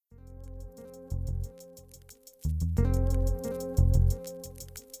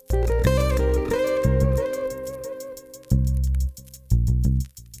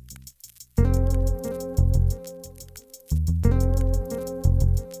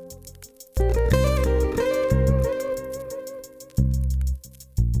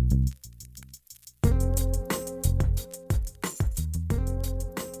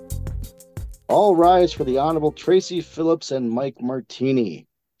All rise for the Honorable Tracy Phillips and Mike Martini.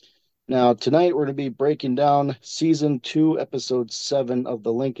 Now, tonight we're going to be breaking down season 2, episode 7 of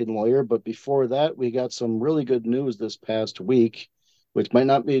The Lincoln Lawyer. But before that, we got some really good news this past week, which might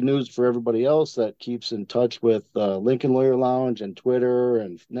not be news for everybody else that keeps in touch with Lincoln Lawyer Lounge and Twitter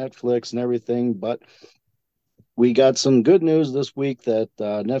and Netflix and everything. But we got some good news this week that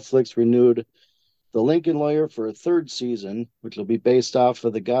Netflix renewed The Lincoln Lawyer for a third season, which will be based off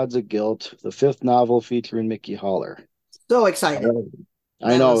of The Gods of Guilt, the fifth novel featuring Mickey Haller. So excited. I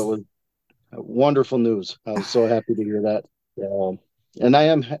That know it was was wonderful news. I was so happy to hear that. And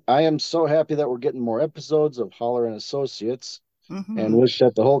I am so happy that we're getting more episodes of Holler and Associates, and hmm wish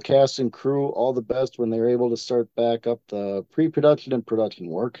that the whole cast and crew all the best when they're able to start back up the pre-production and production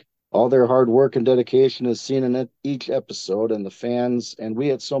work. All their hard work and dedication is seen in each episode, and the fans and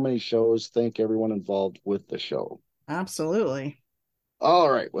we at so many shows thank everyone involved with the show. absolutely.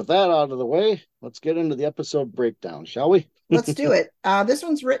 All right, with that out of the way, let's get into the episode breakdown, shall we? Let's do it. This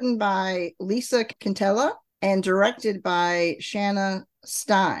one's written by Lisa Quintella and directed by Shanna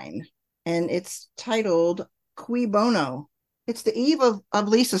Stein, and it's titled Cui Bono. It's the eve of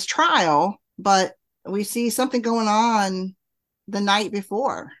Lisa's trial, but we see something going on the night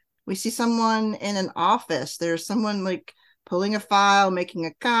before. We see someone in an office. There's someone like pulling a file, making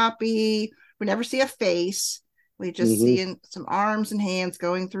a copy. We never see a face. We just Hmm. see some arms and hands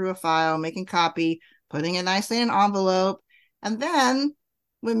going through a file, making copy, putting it nicely in an envelope. And then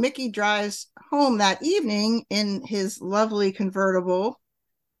when Mickey drives home that evening in his lovely convertible,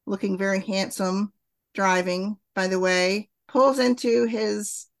 looking very handsome, driving, by the way, pulls into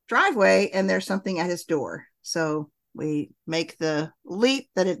his driveway and there's something at his door. So we make the leap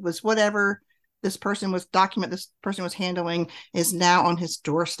that it was whatever this person was handling is now on his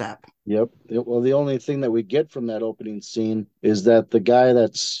doorstep. Yep. Well, the only thing that we get from that opening scene is that the guy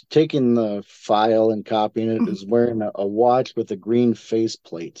that's taking the file and copying it Mm-hmm. is wearing a watch with a green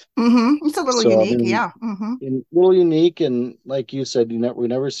faceplate. Mm-hmm. It's a little So, I unique. mean, Yeah. Mm-hmm. a little unique, and like you said, we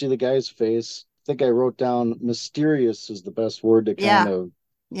never see the guy's face. I think I wrote down mysterious is the best word to kind Yeah. of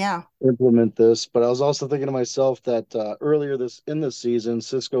Yeah. implement this. But I was also thinking to myself that earlier this season,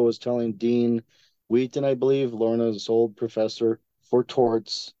 Cisco was telling Dean Wheaton, I believe, Lorna's old professor for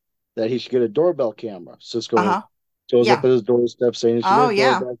torts, that he should get a doorbell camera. Cisco Uh-huh. shows up Yeah. at his doorstep saying he should get Oh, a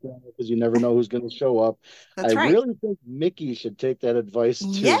yeah. doorbell camera because you never know who's going to show up. I That's right. really think Mickey should take that advice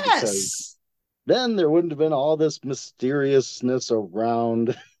too, because Yes. then there wouldn't have been all this mysteriousness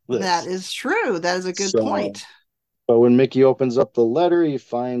around That this. is true. That is a good So, point. but when Mickey opens up the letter, he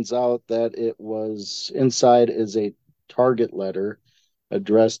finds out that it was inside is a target letter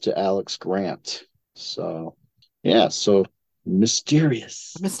addressed to Alex Grant. So, yeah, so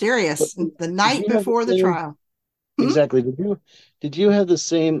mysterious. But Mysterious. The did night you have the before the same trial. Hmm? exactly? Did you have the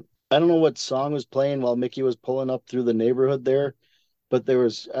same? I don't know what song was playing while Mickey was pulling up through the neighborhood there, but there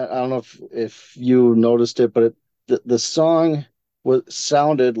was I don't know if you noticed it, but the song was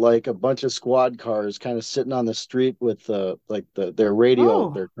sounded like a bunch of squad cars kind of sitting on the street with like their radio,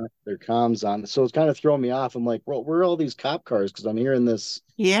 Oh, their comms on. So it's kind of throwing me off. I'm like, well, where are all these cop cars? Because I'm hearing this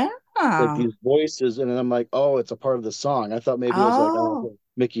yeah. like these voices, and then I'm like, oh, it's a part of the song. I thought maybe it was like off Oh, of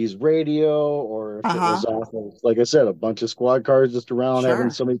Mickey's radio, or if it uh-huh. was off of, like I said, a bunch of squad cars just around having Sure.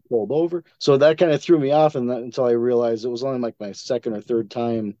 somebody pulled over. So that kind of threw me off, and until I realized it was only like my second or third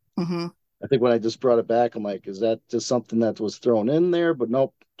time. hmm I think when I just brought it back, I'm like, is that just something that was thrown in there? But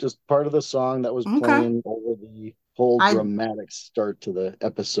nope, just part of the song that was Okay. playing over the whole I dramatic start to the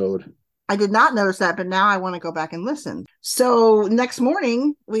episode. I did not notice that, but now I want to go back and listen. So next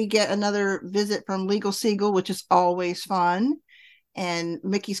morning we get another visit from Legal Siegel, which is always fun. And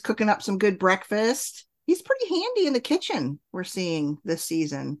Mickey's cooking up some good breakfast. He's pretty handy in the kitchen, we're seeing this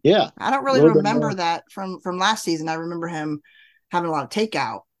season. Yeah, I don't a really little bit remember more. that from last season. I remember him having a lot of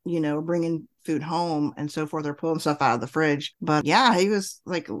takeout, bringing food home and so forth, or pulling stuff out of the fridge. But yeah, he was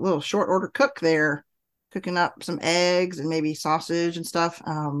like a little short order cook there, cooking up some eggs and maybe sausage and stuff.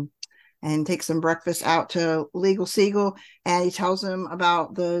 And takes some breakfast out to Legal Siegel, and he tells him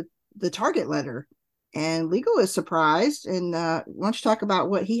about the target letter. And Legal is surprised, and why don't you talk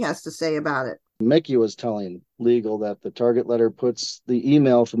about what he has to say about it? Mickey was telling Legal that the target letter puts the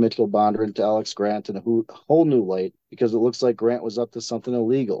email from Mitchell Bondurant to Alex Grant in a whole new light because it looks like Grant was up to something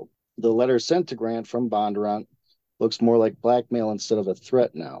illegal. The letter sent to Grant from Bondurant looks more like blackmail instead of a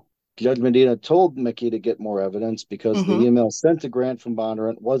threat now. Judge Medina told Mickey to get more evidence because the Mm-hmm. email sent to Grant from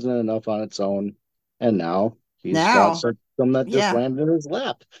Bondurant wasn't enough on its own, and now he's got Now, some that just yeah, landed in his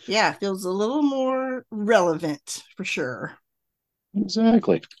lap. yeah, feels a little more relevant for sure.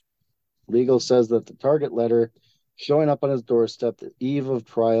 Exactly. Legal says that the target letter showing up on his doorstep the eve of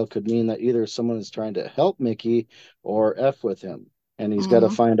trial could mean that either someone is trying to help Mickey or F with him. And he's got to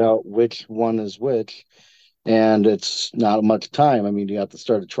Mm-hmm. find out which one is which. And it's not much time. I mean, you have to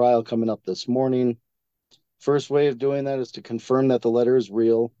start a trial coming up this morning. First way of doing that is to confirm that the letter is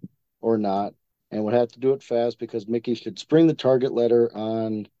real or not. And would have to do it fast because Mickey should spring the target letter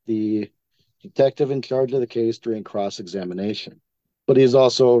on the detective in charge of the case during cross examination. But he's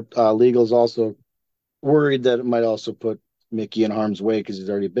also, legal's also worried that it might also put Mickey in harm's way because he's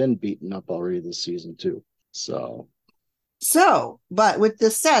already been beaten up already this season, too. So, So, but with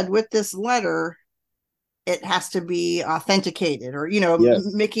this said, with this letter, it has to be authenticated, or yes.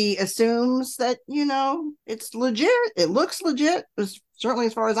 Mickey assumes that it's legit, it looks legit, certainly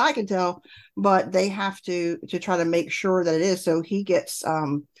as far as I can tell, but they have to try to make sure that it is. So he gets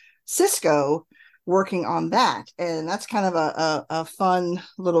Cisco working on that, and that's kind of a fun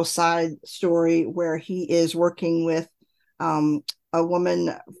little side story where he is working with a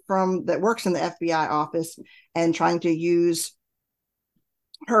woman from that works in the FBI office and trying to use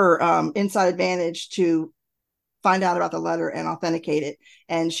her inside advantage to find out about the letter and authenticate it.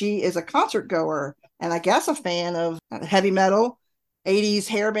 And she is a concert goer and I guess a fan of heavy metal, 80s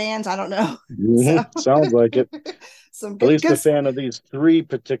hair bands. I don't know. So Sounds like it. some At good, least a good. fan of these three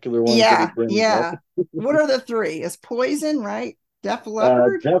particular ones that he Yeah. brings up. Yeah. What are the three? Is Poison, right? Def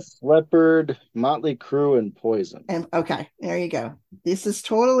Leppard. Def Leppard, Motley Crue, and Poison. And okay, there you go. This is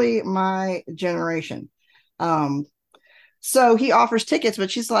totally my generation. Um, So he offers tickets, but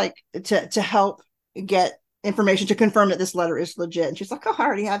she's like to help get information to confirm that this letter is legit. And she's like, "Oh, I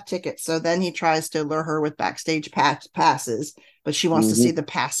already have tickets." So then he tries to lure her with backstage passes, but she wants to see Mm-hmm. the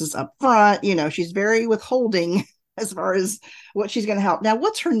passes up front. She's very withholding as far as what she's going to help. Now,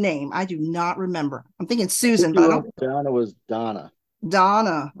 what's her name? I do not remember. I'm thinking I think Susan, but you I went don't. down. It was Donna.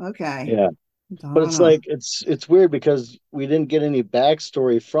 Donna. Okay, Yeah, but it's Donna. like it's weird because we didn't get any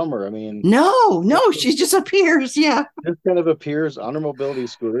backstory from her. I mean, No, just, no, she just appears. Yeah, just kind of appears on her mobility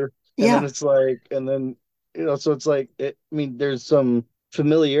scooter, and then yeah. it's like, and then so it's like, I mean, there's some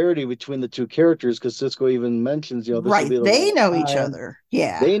familiarity between the two characters because Cisco even mentions, this will Right. be the They last know each time other.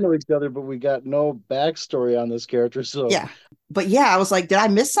 Yeah. they know each other, but we got no backstory on this character. So Yeah. But yeah, I was like, did I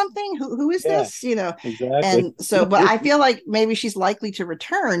miss something? Who is yeah, this? exactly. And so, but I feel like maybe she's likely to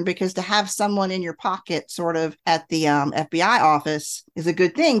return because to have someone in your pocket sort of at the FBI office is a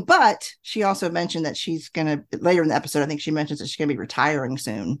good thing. But she also mentioned that she's gonna later in the episode, I think she mentions that she's gonna be retiring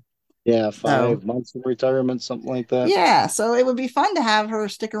soon. Yeah, So 5 months of retirement, something like that. yeah, so it would be fun to have her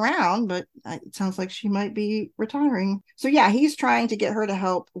stick around, but it sounds like she might be retiring. So yeah, he's trying to get her to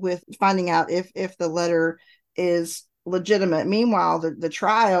help with finding out if the letter is legitimate. Meanwhile, the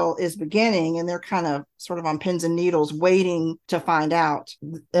trial is beginning and they're kind of sort of on pins and needles waiting to find out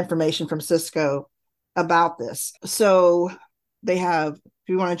information from Cisco about this. So they have,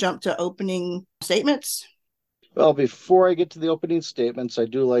 do you want to jump to opening statements? Well, before I get to the opening statements, I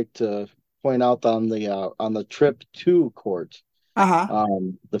do like to point out on the trip to court, Uh-huh.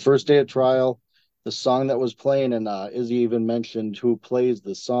 the first day of trial, the song that was playing, and Izzy even mentioned who plays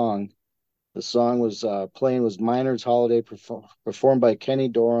the song. The song was playing was Miner's Holiday, performed by Kenny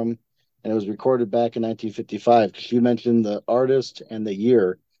Dorham, and it was recorded back in 1955. She mentioned the artist and the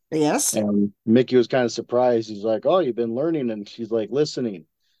year, Yes. and Mickey was kind of surprised. He's like, "Oh, you've been learning," and she's like, "Listening."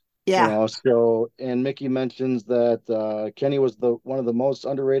 Yeah. So and Mickey mentions that Kenny was the one of the most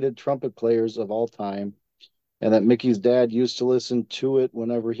underrated trumpet players of all time, and that Mickey's dad used to listen to it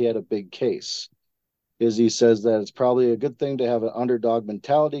whenever he had a big case. Izzy says that it's probably a good thing to have an underdog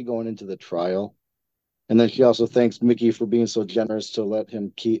mentality going into the trial. And then she also thanks Mickey for being so generous to let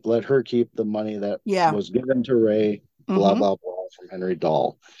her keep the money that Yeah. was given to Ray, blah Mm-hmm. blah blah, from Henry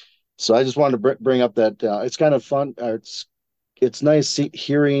Dahl. So I just wanted to bring up that it's kind of fun. It's nice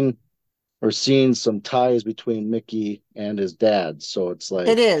hearing or seeing some ties between Mickey and his dad. So it's It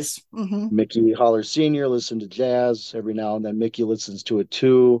like is. Mm-hmm. Mickey Holler Sr. listened to jazz every now and then. Mickey listens to it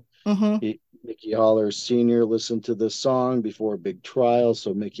too. Mm-hmm. Mickey Holler Sr. listened to this song before a big trial,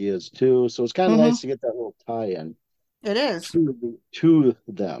 so Mickey is too. So it's kind of Mm-hmm. nice to get that little tie in It is. to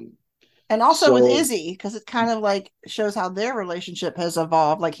them. And also with So Izzy, because it kind of like shows how their relationship has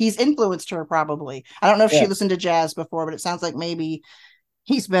evolved. Like he's influenced her probably. I don't know if she yeah, listened to jazz before, but it sounds like maybe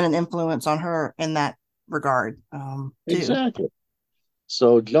he's been an influence on her in that regard, too. exactly.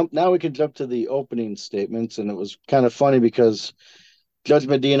 So jump now we can jump to the opening statements, and it was kind of funny because Judge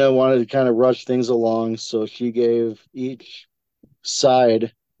Medina wanted to kind of rush things along, so she gave each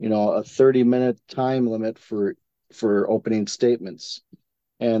side, a 30-minute time limit for opening statements.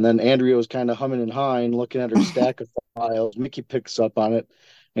 And then Andrea was kind of humming and hawing, looking at her stack of files. Mickey picks up on it.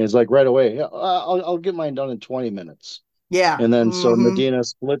 And it's like right away, yeah, I'll get mine done in 20 minutes. Yeah. And then so Mm-hmm. Medina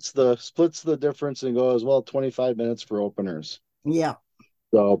splits the difference and goes, well, 25 minutes for openers. Yeah.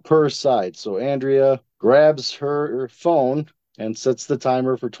 So per side. So Andrea grabs her phone and sets the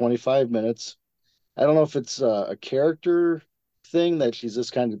timer for 25 minutes. I don't know if it's a character thing that she's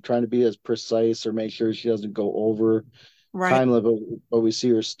just kind of trying to be as precise or make sure she doesn't go over Right. time limit, but we see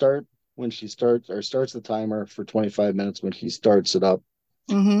her start when she starts the timer for 25 minutes when she starts it up.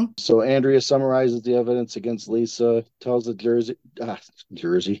 Mm-hmm. So Andrea summarizes the evidence against Lisa, tells the Jersey,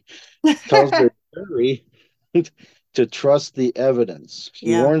 tells the jury to trust the evidence.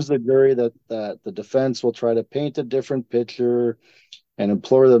 She Yeah. warns the jury that the defense will try to paint a different picture and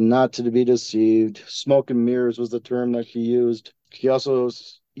implore them not to be deceived. Smoke and mirrors was the term that she used. She also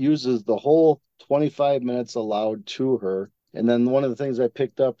uses the whole 25 minutes allowed to her. And then one of the things I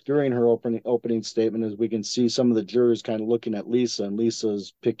picked up during her opening statement is we can see some of the jurors kind of looking at Lisa, and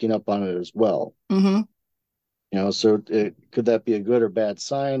Lisa's picking up on it as well. Mm-hmm. So could that be a good or bad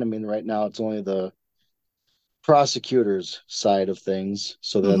sign? I mean, right now it's only the prosecutor's side of things,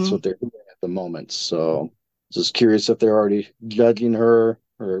 so that's Mm-hmm. what they're doing at the moment. So just curious if they're already judging her,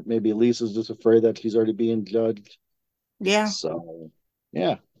 or maybe Lisa's just afraid that she's already being judged. Yeah. So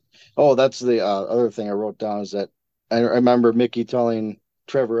yeah. Oh, that's the other thing I wrote down is that I remember Mickey telling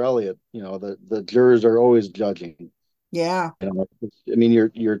Trevor Elliott, the jurors are always judging. Yeah. I mean,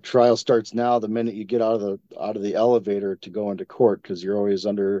 your trial starts now the minute you get out of the elevator to go into court because you're always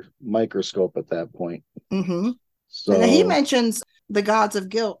under microscope at that point. Mm-hmm. And he So mentions the gods of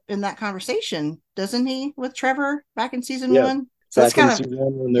guilt in that conversation, doesn't he, with Trevor back in season yeah, one? So it's back in kind of, season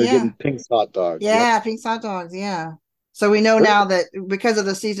one when they're yeah, getting Pink's hot dogs. Yep. yeah, pink hot dogs, yeah. So we know Very now that because of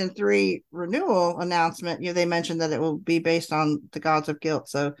the season three renewal announcement, they mentioned that it will be based on the gods of guilt.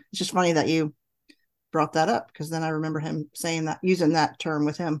 So it's just funny that you brought that up because then I remember him saying that, using that term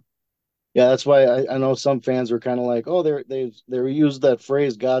with him. Yeah, that's why I know some fans were kind of like, oh, they used that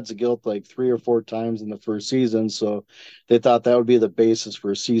phrase "God's guilt" like 3 or 4 times in the first season, so they thought that would be the basis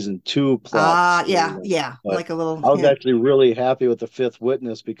for season two plot Yeah, storyline. yeah, But like a little I was hint. actually really happy with the Fifth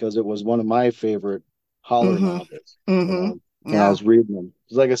Witness because it was one of my favorite Holler Mm-hmm. novels. Mm-hmm. When I Yeah. was reading them,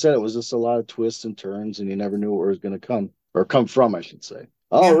 'cause like I said, it was just a lot of twists and turns, and you never knew where it was going to come or come from, I should say.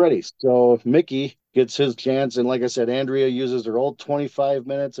 Yeah. Alrighty, so Mickey gets his chance, and like I said, Andrea uses her old 25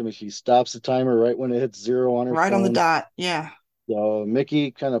 minutes. I mean, she stops the timer right when it hits zero on her Right on the phone. dot. Yeah. So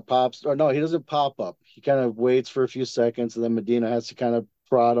Mickey kind of pops, or no, he doesn't pop up. He kind of waits for a few seconds, and then Medina has to kind of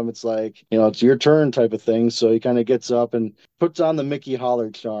prod him. It's like, it's your turn type of thing. So he kind of gets up and puts on the Mickey Holler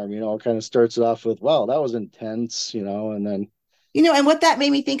charm, kind of starts it off with, wow, that was intense, and then, And what that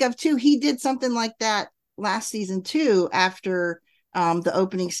made me think of too, he did something like that last season too, after the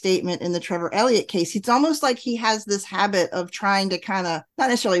opening statement in the Trevor Elliott case. It's almost like he has this habit of trying to kind of not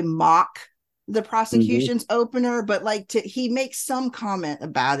necessarily mock the mhm, prosecution's opener, but like he makes some comment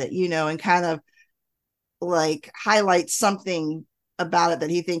about it, and kind of like highlights something about it that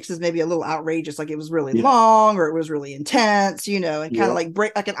he thinks is maybe a little outrageous, like it was really yeah, long or it was really intense, and kind of yeah. like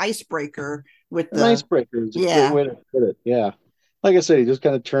break like an icebreaker with An the icebreaker is a great yeah. way to put it. Yeah. Like I said, he just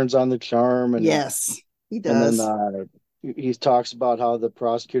kind of turns on the charm, and Yes, he and then does. he talks about how the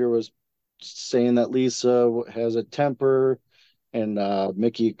prosecutor was saying that Lisa has a temper, and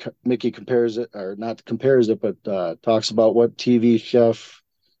Mickey compares it, or not compares it, but talks about what TV chef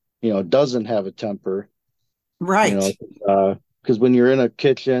doesn't have a temper. You Right. know, because when you're in a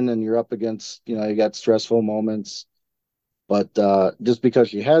kitchen and you're up against, you got stressful moments, but just because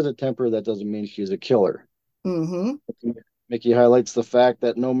she has a temper, that doesn't mean she's a killer. Mm-hmm. Mickey highlights the fact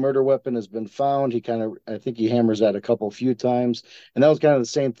that no murder weapon has been found. I think he hammers that a few times, and that was kind of the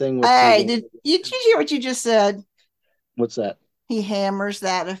same thing with Hey, season did one. you hear what you just said? What's that? He hammers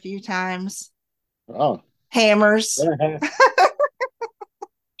that a few times. Oh, Hammers. yeah,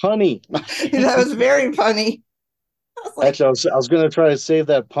 honey. That was very funny. I was like, Actually, I was going to try to save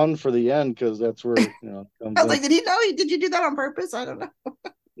that pun for the end because that's where it I comes was in. like, did he know? Did you do that on purpose? I don't know.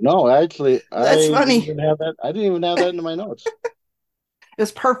 No, actually, I That's didn't funny. even have that. I didn't even have that in my notes.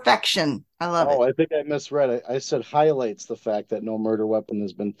 It's perfection. I love Oh, it. I think I misread. I said highlights the fact that no murder weapon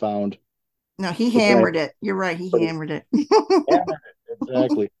has been found, No, he but then hammered it. You're right. He but hammered it. hammered it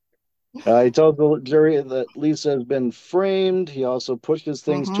exactly. He tells the jury that Lisa has been framed. He also pushes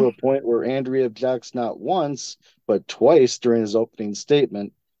things to Mm-hmm. a point where Andrea objects not once, but twice during his opening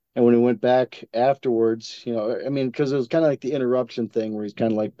statement. And when he went back afterwards, I mean, because it was kind of like the interruption thing where he's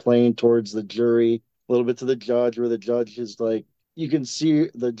kind of like playing towards the jury, a little bit to the judge, where the judge is like, you can see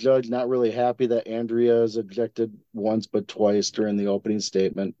the judge not really happy that Andrea has objected once, but twice during the opening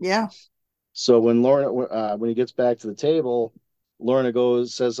statement. Yeah. So when he gets back to the table, Lorna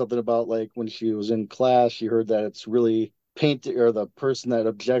says something about like when she was in class, she heard that it's really painted, or the person that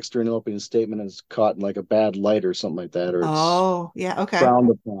objects during an opening statement is caught in like a bad light or something like that, or it's Oh, yeah. Okay. frowned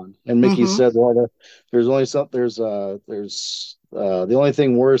upon. And Mickey Mm-hmm. said, "Well, there's only some there's the only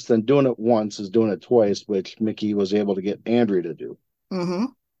thing worse than doing it once is doing it twice," which Mickey was able to get Andrea to do. Mm-hmm.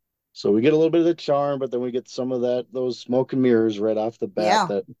 So we get a little bit of the charm, but then we get some of those smoke and mirrors right off the bat Yeah,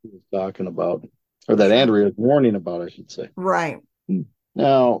 that he was talking about, or for that sure. Andrea is warning about, I should say. Right.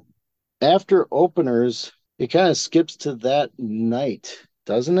 Now, after openers, it kind of skips to that night,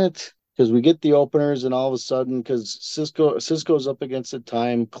 doesn't it? Because we get the openers, and all of a sudden, because Cisco's up against a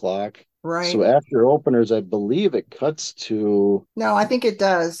time clock. So Right. after openers, I believe it cuts to, No, I think it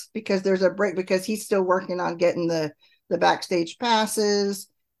does because there's a break because he's still working on getting the backstage passes,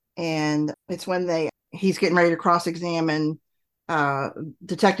 and it's when he's getting ready to cross examine uh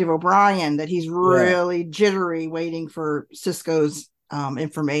Detective O'Brien that he's yeah, really jittery waiting for Cisco's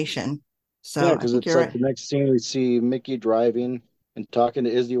information. yeah, So I because think it's you're like right. the next scene we see Mickey driving and talking to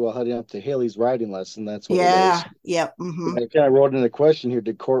Izzy while heading up to Haley's riding lesson. That's what it is. Yeah. Yep. Mm-hmm. And I kind of wrote in the question here: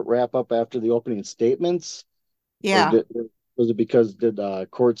 did court wrap up after the opening statements, or Yeah. did was it because did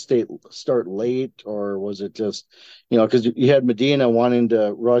court state start late, or was it just because you had Medina wanting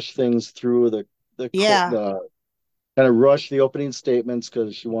to rush things through Yeah. the kind of rush the opening statements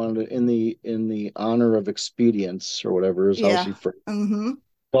because she wanted it in the honor of expedience or whatever is how Yeah. she phrased. Mm-hmm.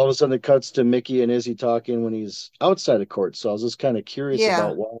 All of a sudden it cuts to Mickey and Izzy talking when he's outside of court. So I was just kind of curious Yeah.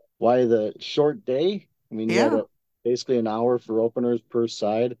 about why the short day. I mean, you had Yeah. basically an hour for openers per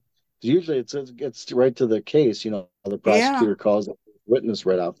side. 'Cause usually it gets right to the case. The Yeah. prosecutor calls the witness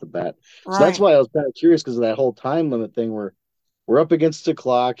right off the bat. So that's Right. why I was kind of curious because of that whole time limit thing where we're up against the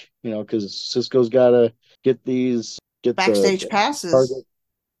clock. Because Cisco's got to get get Backstage the target passes.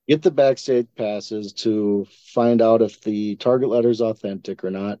 get the backstage passes to find out if the target letter is authentic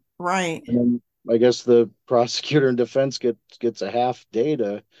or not. Right. And then I guess the prosecutor and defense gets a half day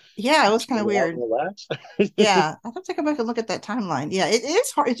to Yeah, it was kind of chill out weird. and relax. Yeah, I have to go back and look at that timeline. Yeah, it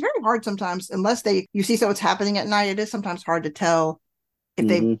is hard. It's very hard sometimes, unless you see so what's happening at night. It is sometimes hard to tell if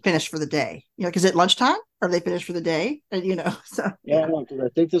they Hmm. finished for the day. Because at lunchtime or they finished for the day, and so Yeah, yeah, no, because I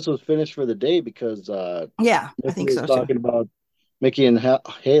think this was finished for the day because yeah, I Mickey think was so too. talking about Mickey and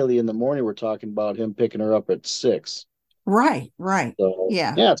Haley in the morning were talking about him picking her up at 6. Right, right. So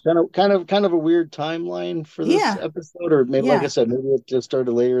Yeah, yeah, it's kind of a weird timeline for this yeah, episode, or maybe like I yeah. said, maybe it just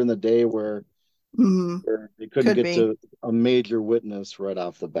started later in the day where Hmm. they couldn't Could get be. to a major witness right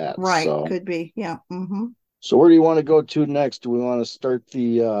off the bat. Right, So could be. Yeah. Hmm. so where do you want to go to next? Do we want to start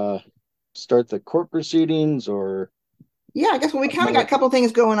the court proceedings or Yeah, I guess we kind of got a couple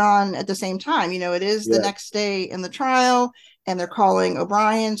things going on at the same time. It is the yeah, next day in the trial, and they're calling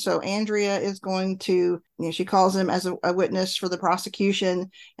O'Brien. So Andrea is going to, she calls him as a witness for the prosecution,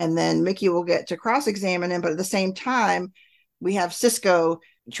 and then Mickey will get to cross-examine him. But at the same time, we have Cisco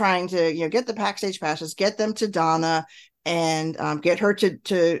trying to, get the backstage passes, get them to Donna, and get her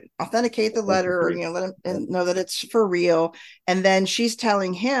to authenticate the letter, or authenticate? let him Yeah. and know that it's for real. And then she's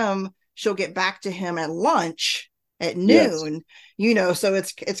telling him she'll get back to him at lunch at Yes. noon. So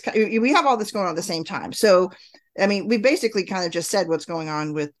it's we have all this going on at the same time. So I mean, we basically kind of just said what's going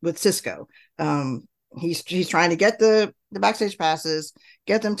on with Cisco. He's trying to get the backstage passes,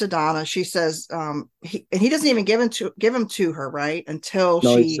 get them to Donna. She says he doesn't even give them to her, right, until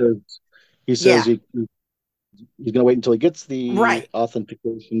No, she. he says Yeah, he's gonna wait until he gets the right.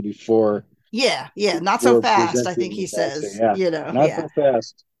 authentication before Yeah, not so before fast, I think presenting he the backstage. says. Yeah. Not Yeah. so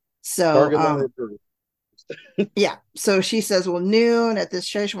fast. So Target letter first. yeah. So she says, well, noon at this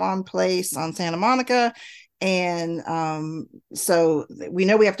Szechuan place on Santa Monica. And so we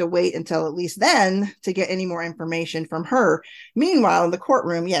know we have to wait until at least then to get any more information from her. Meanwhile, in the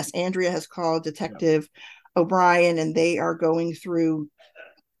courtroom, yes, Andrea has called Yeah. Detective O'Brien, and they are going through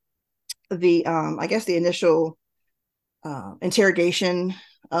I guess, the initial interrogation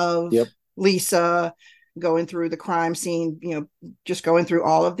of Yep. Lisa, going through the crime scene, just going through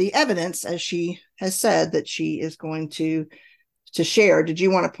all of the evidence as she has said that she is going to share. Did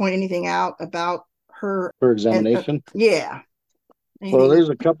you want to point anything out about her? For And examination. yeah, Well, anything? there's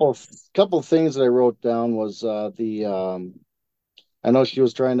a couple things that I wrote down was the I know she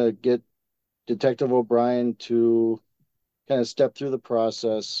was trying to get Detective O'Brien to kind of step through the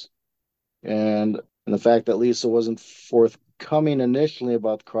process, and the fact that Lisa wasn't forthcoming initially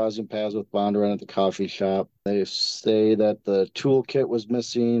about crossing paths with Bondurant at the coffee shop. They say that the toolkit was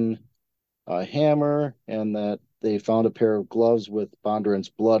missing a hammer and that they found a pair of gloves with Bondurant's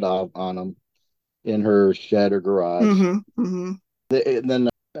blood on them in her shed or garage. Mm-hmm. Mm-hmm. And then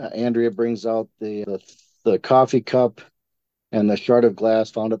Andrea brings out the coffee cup and the shard of glass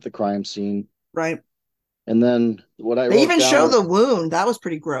found at the crime scene. Right. And then what I They wrote even show down, the wound. That was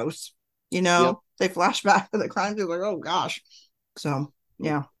pretty gross. yep, They flash back to the crime scene, like, oh gosh. So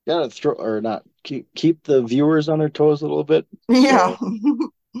yeah. gotta throw or not keep the viewers on their toes a little bit. Yeah.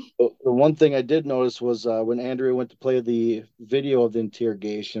 So the one thing I did notice was when Andrea went to play the video of the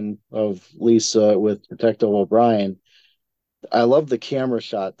interrogation of Lisa with Detective O'Brien. I love the camera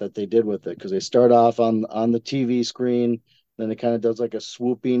shot that they did with it because they start off on the TV screen, then it kind of does like a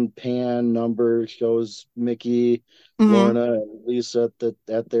swooping pan number, shows Mickey, Hmm. Lorna, and Lisa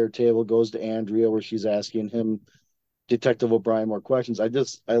at their table, goes to Andrea where she's asking him Detective O'Brien more questions.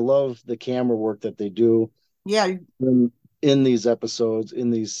 I love the camera work that they do Yeah. You in, in these episodes, in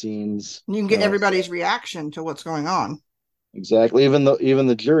these scenes. can You get know, everybody's reaction to what's going on. exactly. Even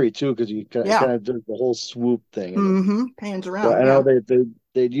the jury too, because you kind Yeah. of does the whole swoop thing, and Pans so around. I know Yeah.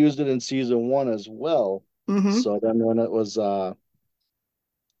 they'd used it in season one as well. Hmm. So then when it was, I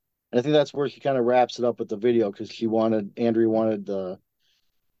think that's where she kind of wraps it up with the video because Andrea wanted the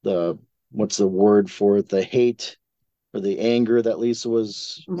what's the word for it, the hate or the anger that Lisa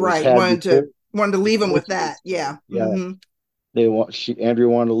was Right. had Wanted to leave them before with she that. was killed. Yeah. Yeah, Andrea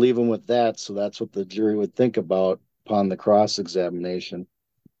wanted to leave him with that, so that's what the jury would think about upon the cross examination.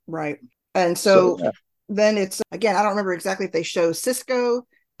 Right. And So so yeah. then it's again, I don't remember exactly if they show Cisco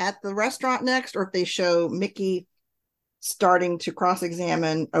at the restaurant next or if they show Mickey starting to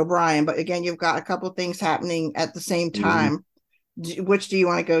cross-examine O'Brien. But again, you've got a couple of things happening at the same Mhm. time. Which do you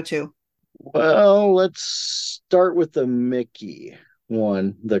want to go to? Well, let's start with the Mickey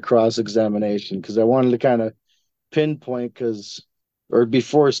one, the cross examination, because I wanted to kind of pinpoint because, or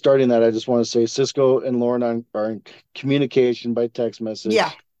before starting that, I just want to say Cisco and Lorna are in communication by text Yeah. message.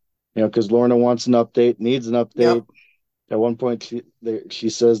 Because Lorna wants an update, needs an Yep. update. At one point, she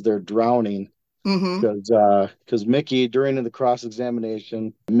says they're drowning Mm-hmm. because Mickey during the cross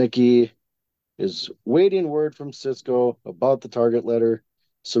examination, Mickey is waiting word from Cisco about the target letter.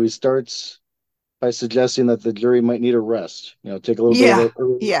 So he starts by suggesting that the jury might need a rest. Take a little bit of Yeah. a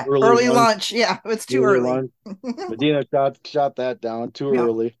early, Yeah. early Early lunch, lunch. Yeah. It's too early early. lunch. Medina shot that down too Yeah.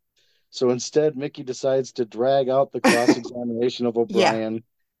 early. So instead, Mickey decides to drag out the cross examination of Yeah. O'Brien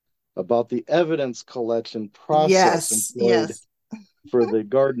about the evidence collection process Yes. employed Yes. for the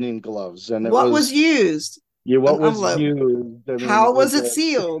gardening gloves. And it What was was, used? yeah, An what was envelope. used. I mean, How it was was it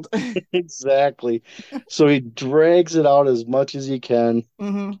sealed? exactly. So he drags it out as much as he can.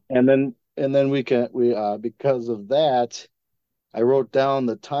 Mm-hmm. And then we because of that, I wrote down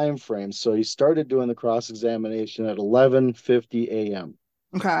the time frame. So he started doing the cross examination at 11:50 a.m.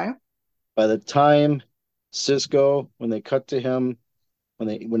 Okay. By the time Cisco, when they cut to him,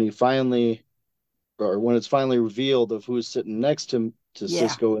 when he finally, or when it's finally revealed of who's sitting next to Yeah.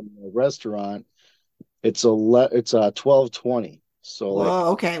 Cisco in the restaurant, it's 12:20. So like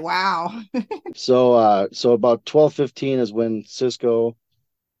Whoa. Okay. Wow. so about 12:15 is when Cisco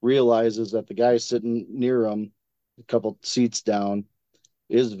realizes that the guy sitting near him, a couple seats down,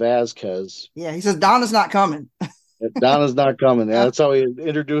 is Vasquez. Yeah. He says Donna's not coming. Donna's not coming. Yeah, that's how he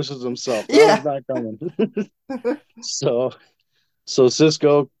introduces himself. Donna's Yeah. not coming. So so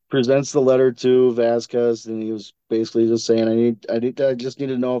Cisco presents the letter to Vasquez, and he was basically just saying, I just need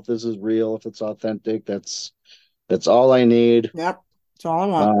to know if this is real, if it's authentic. That's all I need. Yep. That's all I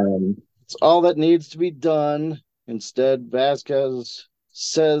want. It's all that needs to be done. Instead, Vasquez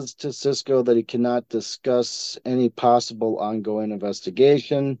says to Cisco that he cannot discuss any possible ongoing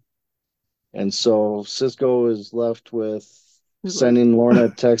investigation. And so Cisco is left with He's like, sending Lorna a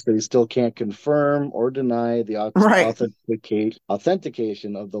text that he still can't confirm or deny the right.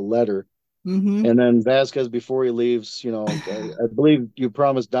 authentication of the letter. Mm-hmm. And then Vasquez, before he leaves, I believe you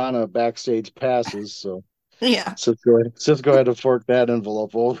promised Donna backstage passes. So Yeah. Cisco had to fork that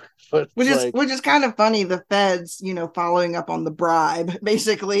envelope over. But Which is like, which is kind of funny. The feds, following up on the bribe,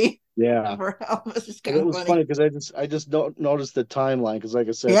 basically. yeah, For Elvis is and kind it of was funny. funny because I just don't notice the timeline because, like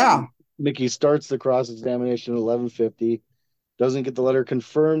I said, Yeah. Mickey starts the cross examination at 11:50, doesn't get the letter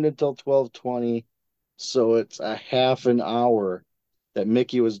confirmed until 12:20, so it's a half an hour that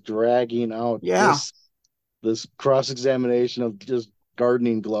Mickey was dragging out Yeah. this cross examination of just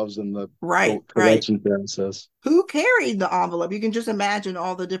gardening gloves in the Right. Right. collection process. Who carried the envelope? You can just imagine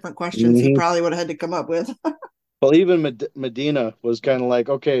all the different questions he Hmm. probably would have had to come up with. Well, even Medina was kind of like,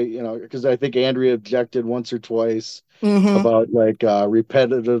 okay, because I think Andrea objected once or twice Mm-hmm. about like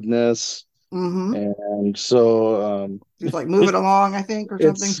repetitiveness, Mm-hmm. and so He's like, move it along, I think, or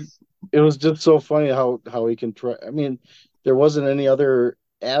something. it's it was just so funny how he can try. I mean, there wasn't any other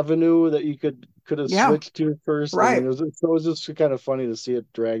avenue that you could have Yeah. switched to first. I mean, Right. it was just kind of funny to see it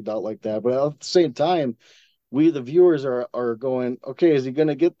dragged out like that. But at the same time, we the viewers are going, okay, is he going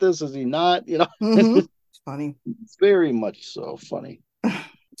to get this? Is he not? It's funny. It's very much so funny.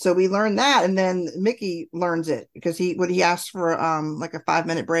 So we learned that, and then Mickey learns it because he asked for like a 5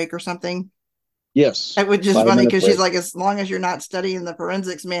 minute break or something. Yes, Which is five funny minute because she's break. like, as long as you're not studying the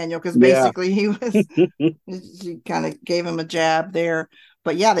forensics manual, because Yeah, basically she kind of gave him a jab there.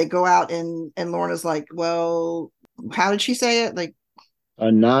 But yeah, they go out and Lorna's like, well, how did she say it? Like,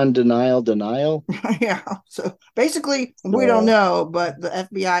 a non-denial denial. yeah. So basically, we don't So know, but the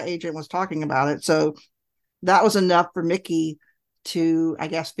FBI agent was talking about it. So that was enough for Mickey to, I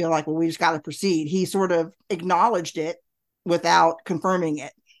guess, feel like, well, we just got to proceed. He sort of acknowledged it without confirming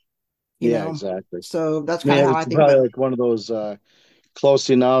it, you yeah, know. exactly. So that's I kind of mean, how it's I think probably about it. like one of those close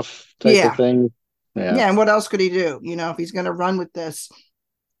enough type of Yeah. thing. Yeah. Yeah. And what else could he do? If he's going to run with this,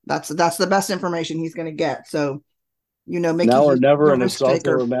 that's the best information he's going to get. So, Mickey, Now or he's never, the and it's risk also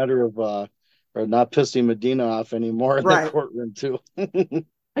taker. a matter of or not pissing Medina off anymore in the Right. courtroom too.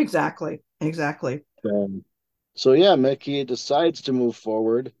 Exactly. Exactly. um, so yeah, Mickey decides to move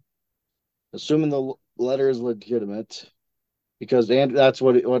forward, assuming the letter is legitimate, because that's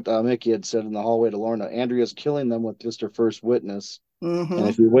what Mickey had said in the hallway to Lorna. Andrea's killing them with just her first witness, and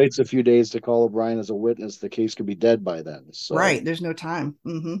if Mm-hmm. he waits a few days to call O'Brien as a witness, the case could be dead by then. So. Right. There's no time.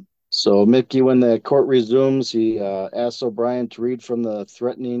 Mm-hmm. So Mickey, when the court resumes, he asks O'Brien to read from the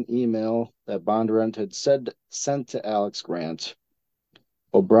threatening email that Bondurant had said sent to Alex Grant.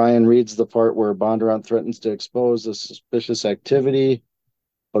 O'Brien reads the part where Bondurant threatens to expose the suspicious activity,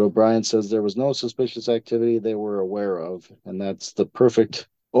 but O'Brien says there was no suspicious activity they were aware of, and that's the perfect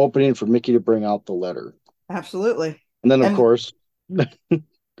opening for Mickey to bring out the letter. Absolutely. And then, of And course,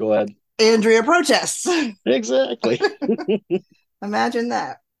 go ahead. Andrea protests. Exactly. Imagine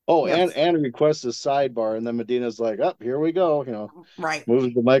that. Oh, and Yes. and requests a sidebar, and then Medina's like, "Up, here we go." Right.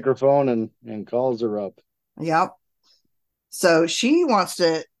 Moves the microphone and calls her up. Yep. So she wants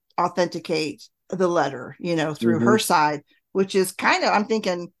to authenticate the letter, through Hmm. her side, which is kind of, I'm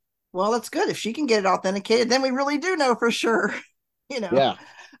thinking, well, that's good. If she can get it authenticated, then we really do know for sure, you know. Yeah,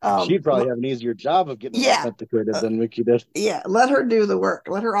 she'd probably have an easier job of getting it Yeah. authenticated Uh, than Mickey did. yeah, let her do the work.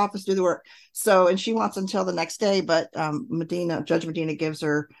 Let her office do the work. So, and she wants until the next day, but Judge Medina gives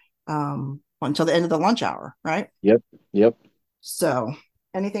her until the end of the lunch hour, right? Yep, yep. So,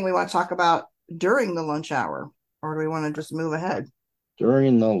 anything we want to talk about during the lunch hour, or do we want to just move ahead?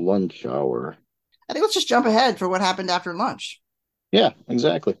 During the lunch hour. I think let's just jump ahead for what happened after lunch. Yeah,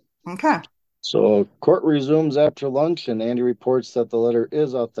 exactly. Okay. So court resumes after lunch, and Andy reports that the letter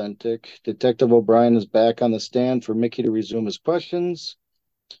is authentic. Detective O'Brien is back on the stand for Mickey to resume his questions.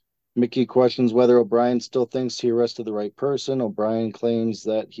 Mickey questions whether O'Brien still thinks he arrested the right person. O'Brien claims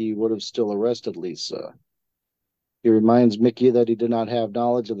that he would have still arrested Lisa. He reminds Mickey that he did not have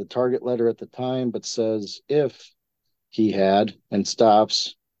knowledge of the target letter at the time, but says if he had, and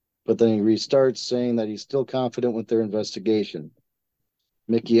stops, but then he restarts saying that he's still confident with their investigation.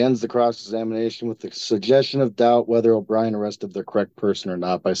 Mickey ends the cross examination with the suggestion of doubt whether O'Brien arrested the correct person or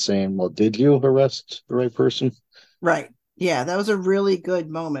not by saying, well, did you arrest the right person? Right. Yeah, that was a really good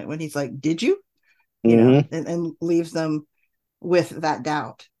moment when he's like, "Did you?" Mm-hmm. And leaves them with that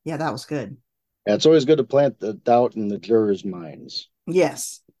doubt. Yeah, that was good. Yeah, it's always good to plant the doubt in the jurors' minds.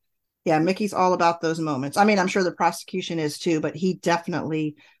 Yes. Yeah, Mickey's all about those moments. I mean, I'm sure the prosecution is too, but he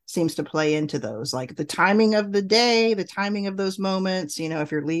definitely seems to play into those, like the timing of the day, the timing of those moments.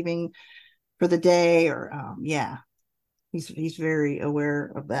 If you're leaving for the day, or yeah, he's very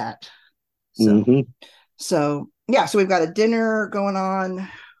aware of that. So Mm-hmm. so yeah, so we've got a dinner going on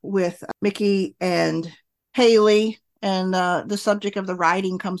with Mickey and Haley, and the subject of the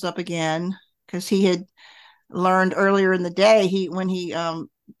writing comes up again because he had learned earlier in the day when he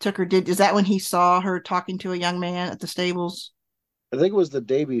took her did is that when he saw her talking to a young man at the stables I think it was the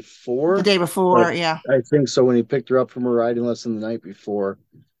day the before, day but before? Yeah, I think so when he picked her up from her riding lesson the night before.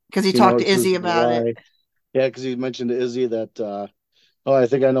 because he He talked to notices Izzy about it. why. Yeah, because he mentioned to Izzy that, oh, I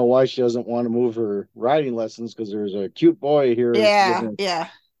think I know why she doesn't want to move her riding lessons because there's a cute boy here Yeah, yeah.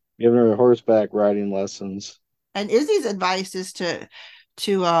 giving her horseback riding lessons. And Izzy's advice is to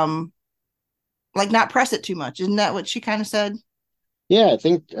like not press it too much. Isn't that what she kind of said? Yeah, I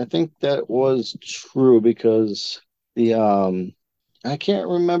think that was true because the I can't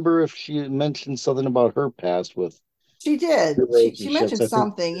remember if she mentioned something about her past with She did. She relationships. mentioned I think,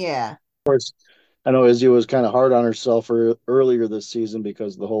 something. Yeah. of course, I know Izzy was kind of hard on herself earlier this season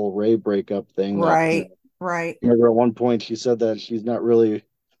because the whole Ray breakup thing. That Right. Right. remember at one point she said that she's not really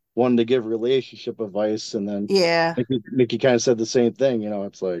one to give relationship advice, and then Yeah. Mickey kind of said the same thing.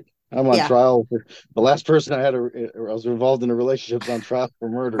 It's like. I'm on Yeah, trial for the last person I was involved in a relationship is on trial for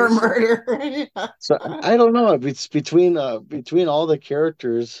murder. for So, murder. so I don't know. It's between all the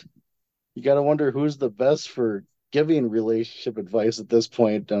characters, you got to wonder who's the best for giving relationship advice at this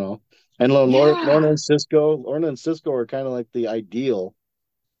point. You know, and Yeah, Lorna and Cisco are kind of like the ideal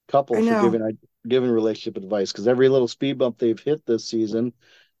couple I for know. giving relationship advice because every little speed bump they've hit this season,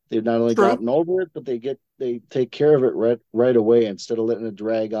 they've not only True. gotten over it, but they take care of it right away instead of letting it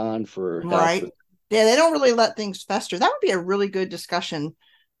drag on for half Right. the. Yeah, they don't really let things fester. That would be a really good discussion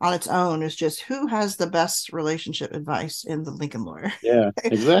on its own, is just who has the best relationship advice in the Lincoln Lawyer. Yeah,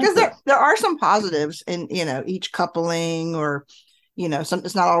 Because exactly. there are some positives in, each coupling, or, some,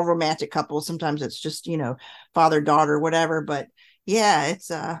 it's not all romantic couples. Sometimes it's just, father, daughter, whatever. But yeah, it's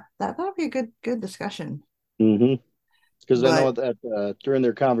that'd be a good discussion. Mm-hmm. Because I know But that during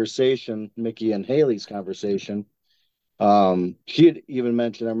their conversation, Mickey and Haley's conversation, she had even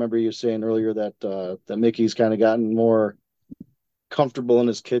mentioned. I remember you saying earlier that Mickey's kind of gotten more comfortable in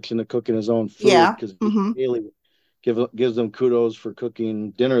his kitchen to cooking his own food yeah. because Mm-hmm. Haley gives him kudos for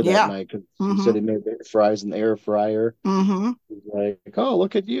cooking dinner that Yeah. night because he said Mm-hmm. he made the fries in the air fryer. Mm-hmm. He's like, "Oh,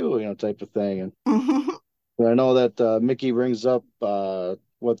 look at you," type of thing. And Mm-hmm. I know that Mickey brings up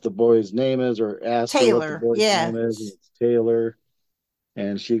what the boy's name is, or asks her what the Taylor. boy's Yeah. name is, and it's Taylor.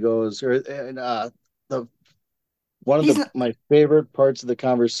 And she goes, and the one of He's the not, my favorite parts of the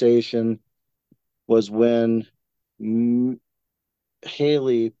conversation was when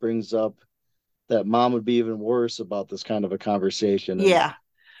Haley brings up that mom would be even worse about this kind of a conversation, yeah.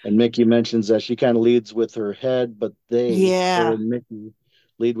 and Mickey mentions that she kind of leads with her head, but her Yeah. and Mickey,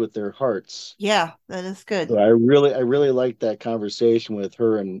 lead with their hearts. Yeah, that is good. So I really like that conversation with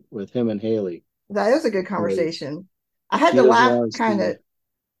her and with him and Haley That is a good because conversation. I had she to doesn't laugh want to kind see. of.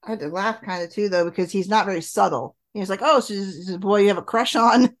 I had to laugh kind of too, though, because he's not very subtle. He's like, "Oh, so this is a boy you have a crush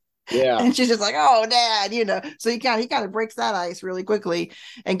on," Yeah. and she's just like, "Oh, dad," So he kind of breaks that ice really quickly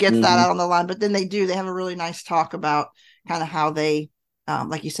and gets that Hmm. out on the line. But then they have a really nice talk about kind of how they,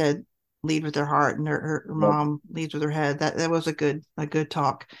 like you said, lead with their heart, and her Yep. mom leads with her head. That was a good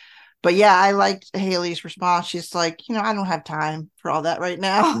talk. But yeah, I liked Haley's response. She's like, I don't have time for all that right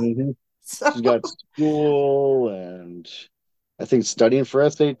now. Hmm. So She's got school and I think studying for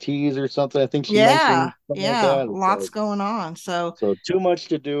SATs or something. I think she yeah, mentioned something like yeah, that. It's lots like going on. So so too much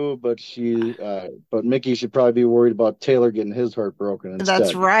to do, but Mickey should probably be worried about Taylor getting his heart broken that's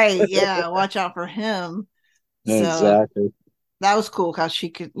instead. right. Yeah, watch out for him. So Exactly. that was cool because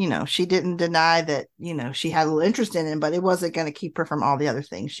she could, she didn't deny that, she had a little interest in him, but it wasn't going to keep her from all the other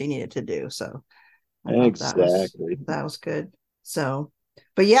things she needed to do. So I thought that was Exactly. that was good. So,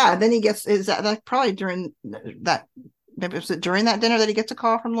 but yeah, then he gets is that probably during that maybe was it during that dinner that he gets a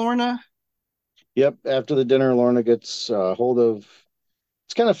call from Lorna? Yep. After the dinner, Lorna gets hold of.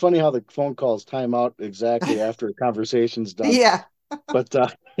 It's kind of funny how the phone calls time out exactly after a conversation's done. Yeah. But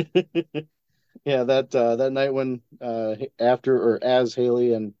yeah, that night when after or as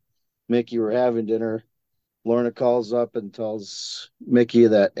Haley and Mickey were having dinner, Lorna calls up and tells Mickey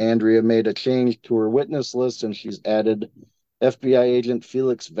that Andrea made a change to her witness list and she's added FBI agent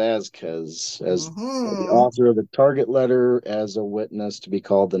Felix Vasquez as the Hmm. author of the target letter as a witness to be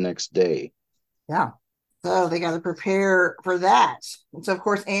called the next day. Yeah. So they got to prepare for that. And so, of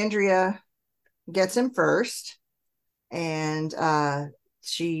course, Andrea gets him first, and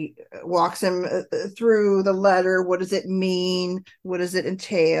she walks him through the letter. What does it mean? What does it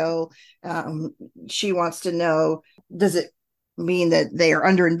entail? Um, she wants to know, does it mean that they are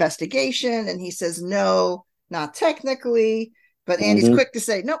under investigation? And he says, no, not technically. But Andy's Mm-hmm. quick to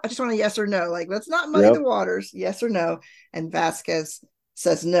say, no, I just want a yes or no. Like, let's not muddy Yep. the waters. Yes or no. And Vasquez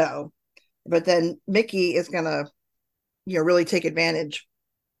says no. But then Mickey is going to, really take advantage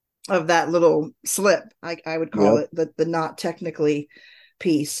of that little slip. I would call Yep. it the not technically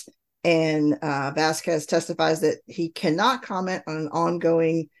piece. And Vasquez testifies that he cannot comment on an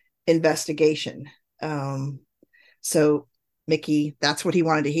ongoing investigation. Um, so Mickey, that's what he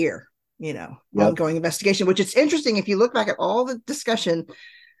wanted to hear, Yep. ongoing investigation, which is interesting if you look back at all the discussion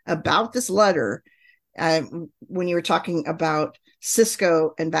about this letter. When you were talking about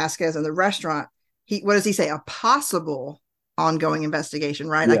Cisco and Vasquez and the restaurant, what does he say? A possible ongoing investigation,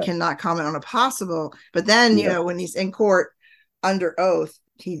 right? I Yes. cannot comment on a possible. But then, Yep. when he's in court under oath,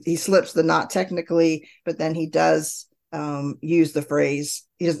 he slips the not technically, but then he does use the phrase.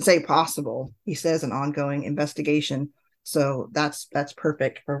 He doesn't say possible. He says an ongoing investigation. So that's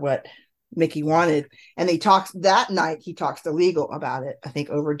perfect for what Mickey wanted. And he talks that night. He talks to legal about it. I think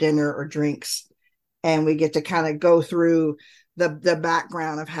over dinner or drinks, and we get to kind of go through the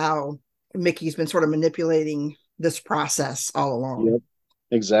background of how Mickey's been sort of manipulating this process all along. Yep.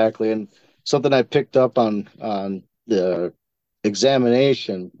 exactly. And something I picked up on the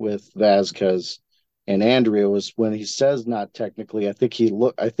examination with Vasquez and Andrea was when he says not technically, I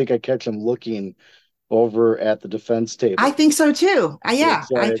think I catch him looking over at the defense I table. think so too. Yeah,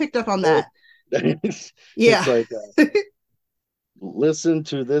 It's I like, picked up on oh, that. it's Yeah. like listen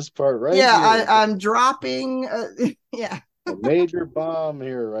to this part right Yeah, here. I'm dropping. Yeah, A major bomb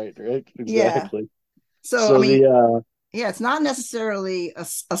here, right? yeah. Exactly. So I So mean, the yeah, it's not necessarily a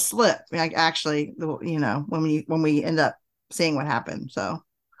slip. Like actually, when we end up seeing what happened. So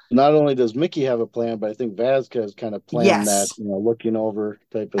not only does Mickey have a plan, but I think Vasquez kind of planned that, yes, looking over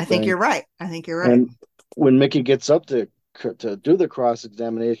type I of think thing. you're right. I think you're right. And when Mickey gets up to do the cross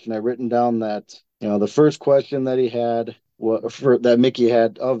examination, I written down that the first question that he had that Mickey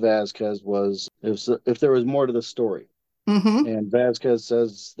had of Vasquez was if there was more to the story. Mm-hmm. And Vasquez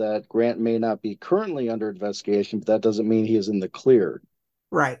says that Grant may not be currently under investigation, but that doesn't mean he is in the clear.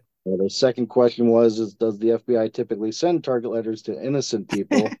 Right. The second question is does the FBI typically send target letters to innocent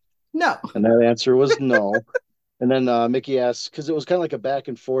people? No. And that answer was no. And then Mickey asks, because it was kind of like a back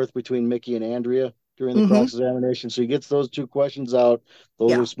and forth between Mickey and Andrea during the Mm-hmm. cross examination. So he gets those two questions out.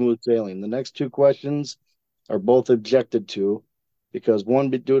 Those Yeah. are smooth sailing. The next two questions are both objected to because one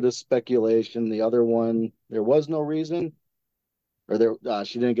due to speculation, the other one, there was no reason, or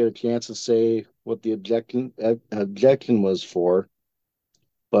she didn't get a chance to say what the objection was for.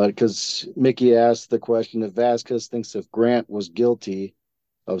 But because Mickey asked the question if Vasquez thinks if Grant was guilty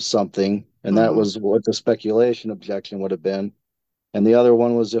of something, and that Mm-hmm. was what the speculation objection would have been. And the other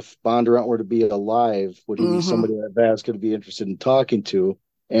one was if Bondurant were to be alive, would he be Mm-hmm. somebody that Vasquez could be interested in talking to?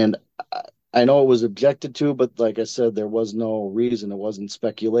 And I know it was objected to, but like I said, there was no reason. It wasn't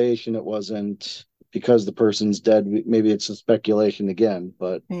speculation. It wasn't because the person's dead. Maybe it's a speculation again.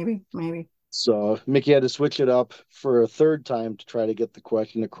 But Maybe. Maybe. so Mickey had to switch it up for a third time to try to get the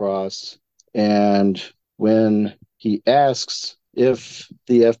question across. And when he asks if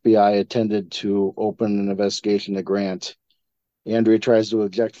the FBI intended to open an investigation to Grant, Andrea tries to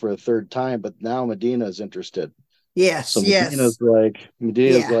object for a third time, but now Medina is interested. Yes. So Yes.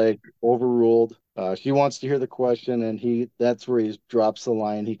 Medina's Yeah. like overruled. She wants to hear the question, and that's where he drops the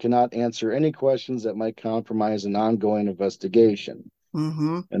line. He cannot answer any questions that might compromise an ongoing investigation.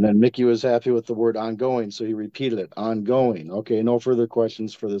 Mm-hmm. And then Mickey was happy with the word ongoing, so he repeated it, ongoing. Okay, no further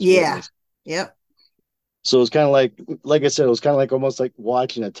questions for this Yeah. witness. Yep. So it was kind of like I said, it was kind of like almost like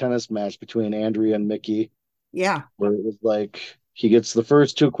watching a tennis match between Andrea and Mickey, Yeah. where it was like he gets the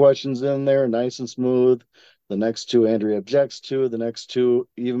first two questions in there nice and smooth. The next two, Andrea objects to. The next two,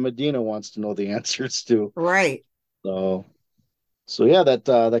 even Medina wants to know the answers to. Right. So, so yeah,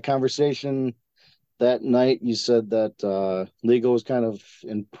 that conversation that night, you said that Ligo was kind of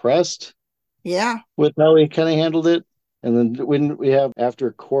impressed Yeah. with how he kind of handled it. And then when we have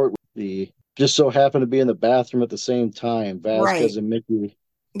after court, the just so happened to be in the bathroom at the same time, Vasquez Right. and Mickey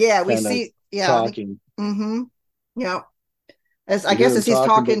Yeah. We kind of see. Yeah. I think. talking. Mm-hmm. Yeah. As I We hear guess them as he's talking,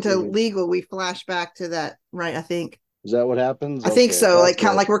 but talking to legal, we flash back to that. Right. I think. is that what happens? I think Okay, I so. thought Like kind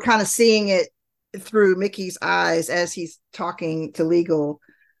of so. like we're kind of seeing it through Mickey's eyes as he's talking to legal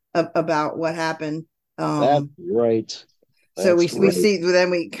about what happened. That's Um, right. so That's we right. see then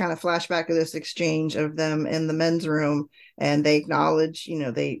we kind of flash back to this exchange of them in the men's room, and they acknowledge,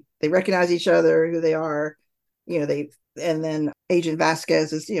 they recognize each other, who they are, they and then Agent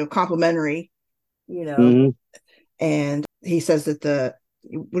Vasquez is complimentary, you know, Hmm. and he says that the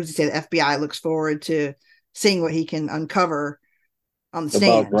what does he say? The FBI looks forward to seeing what he can uncover on the About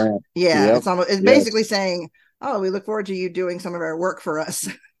stand. Grant. Yeah, Yep. it's basically Yes. saying, "Oh, we look forward to you doing some of our work for us,"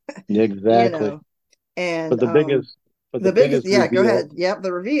 you Exactly. know. And But the biggest, but the the biggest, biggest yeah, go reveal. ahead. Yep,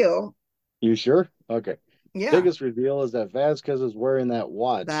 the reveal. You sure? Okay. Yeah, Biggest reveal is that Vasquez is wearing that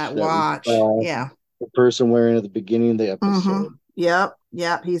watch that that we watch. saw Yeah. the person wearing at the beginning of the Mm-hmm. episode. Yep.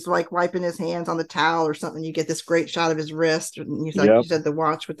 Yep. He's like wiping his hands on the towel or something. You get this great shot of his wrist. And like you Yep. said, the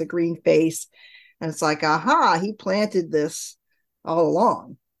watch with the green face. And it's like, aha, he planted this all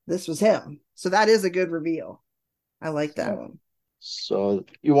along. This was him. So that is a good reveal. I like that So, one. so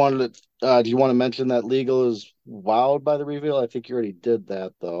you wanted to, do you want to mention that Legal is wowed by the reveal? I think you already did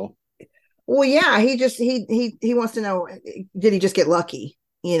that though. Well, yeah, he wants to know, did he just get lucky?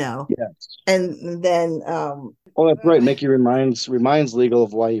 Yes. And then Oh, that's right. Mickey reminds Legal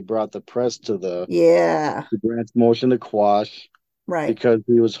of why he brought the press to yeah, the Grant's motion to quash right. because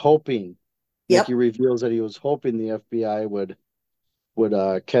he was hoping. Mickey Yep. reveals that he was hoping the FBI would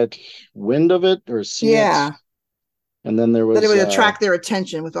catch wind of it or see it, Yeah. and then there That it was would attract their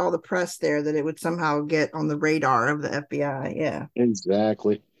attention with all the press there, that it would somehow get on the radar of the FBI. Yeah.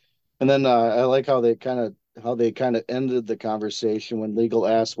 exactly. And then I like how they kind of how they kind of ended the conversation when Legal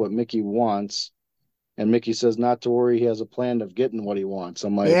asks what Mickey wants, and Mickey says not to worry, he has a plan of getting what he wants.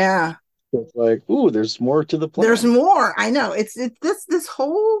 I'm like, Yeah. it's like, ooh, there's more to the There's plan. more. I know. It's this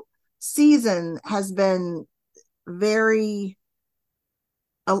whole season has been very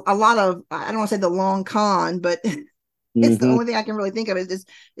a lot of, I don't want to say the long con, but it's the Hmm. only thing I can really think of is this,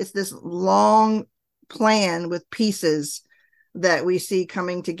 it's this long plan with pieces that we see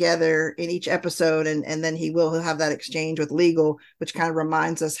coming together in each episode, and then he will have that exchange with Legal, which kind of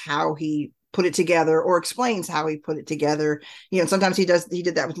reminds us how he put it together or explains how he put it together. Sometimes he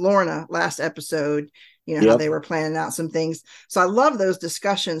did that with Lorna last episode, how Yep. they were planning out some things. So I love those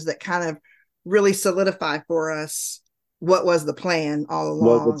discussions that kind of really solidify for us what was the plan all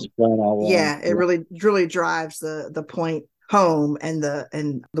What's along. the plan all along? Yeah, it really drives the point home, and the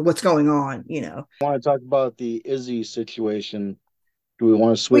what's going on. I want to talk about the Izzy situation. Do we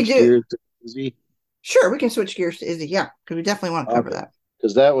want to We switch do. gears to Izzy? Sure, we can switch gears to Izzy. Yeah, because we definitely want to cover Okay. that.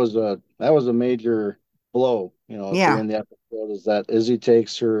 Because that was a major blow, at the Yeah. end of the episode is that Izzy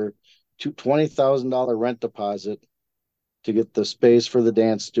takes her $20,000 rent deposit to get the space for the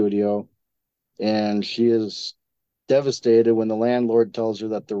dance studio, and she is devastated when the landlord tells her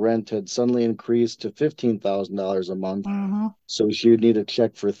that the rent had suddenly increased to $15,000 a month. Hmm. So she would need a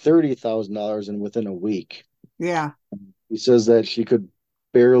check for $30,000 and within a week. Yeah. He says that she could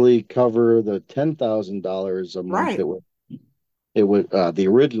barely cover the $10,000 a month. Right. It would the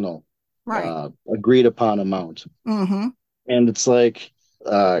original Right. agreed upon amount. Hmm. And it's like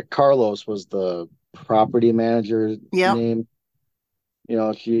Carlos was the property manager Yep. name.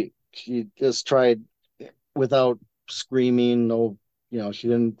 She just tried without screaming. No, she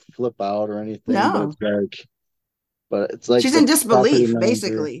didn't flip out or anything. But No. it's like She's in the property disbelief, manager.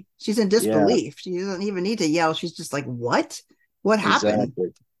 basically. She's in Yeah, disbelief. She doesn't even need to yell. She's just like, what? What happened?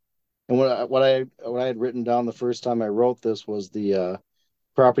 exactly. And what I had written down the first time I wrote this was the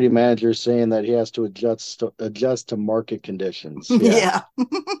property manager saying that he has to adjust to market conditions. Yeah, Yeah.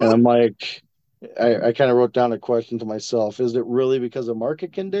 and I'm like, I kind of wrote down a question to myself: is it really because of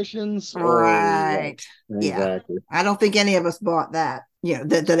market conditions or what? Right. Yeah. Exactly. I don't think any of us bought that.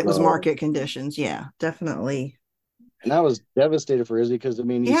 That it was So, market conditions. Yeah, definitely. and I was devastated for Izzy because I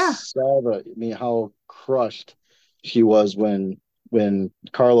mean, you Yeah. saw how crushed she was when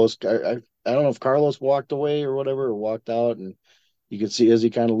Carlos. I don't know if Carlos walked away or whatever, or walked out, and you could see Izzy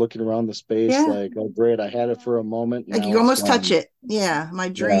kind of looking around the space Yeah. like, oh, great, I had it for a moment. Like you Now it's almost touch gone. it. Yeah, my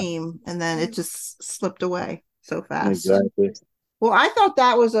Yeah, dream. And then it just slipped away so fast. exactly. Well, I thought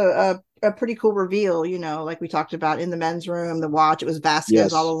that was a pretty cool reveal, like we talked about in the men's room, the watch. It was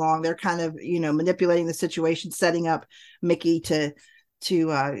Vasquez all Yes. along. They're kind of, manipulating the situation, setting up Mickey to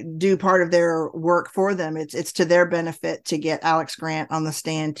do part of their work for them. It's to their benefit to get Alex Grant on the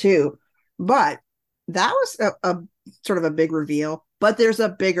stand too. But that was a sort of a big reveal. But there's a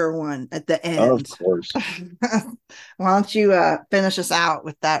bigger one at the Of end. course. Why don't you finish us out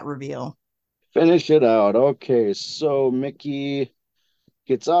with that reveal? Finish it out. Okay, so Mickey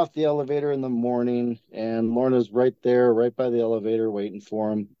gets off the elevator in the morning, and Lorna's right there, right by the elevator, waiting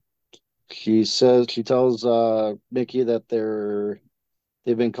for him. She tells Mickey that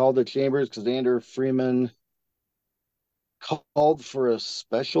they've been called to chambers because Andrew Freeman called for a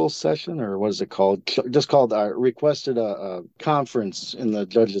special session, or what is it called? Just called requested a conference in the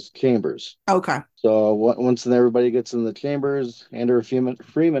judges' chambers. Okay. So once everybody gets in the chambers, Andrew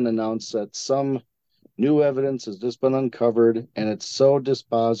Freeman announced that some new evidence has just been uncovered, and it's so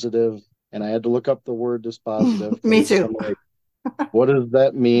dispositive. And I had to look up the word dispositive Me because too. I'm like, what does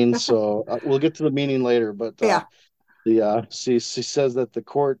that mean? So we'll get to the meaning later. But Yeah. she says that the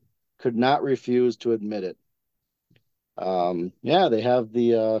court could not refuse to admit it. Yeah, they have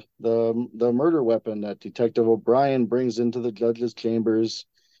the murder weapon that Detective O'Brien brings into the judge's chambers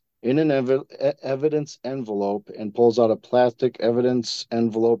in an evidence envelope and pulls out a plastic evidence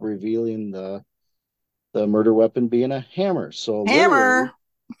envelope revealing the murder weapon being a hammer. So Hammer.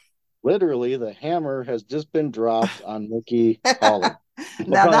 literally, the hammer has just been dropped on Mickey Hawley. Well,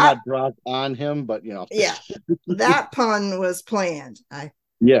 Now probably that, not dropped on him, but yeah, that pun was planned. I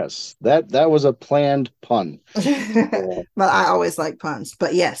yes, that was a planned pun. but So, I always like puns.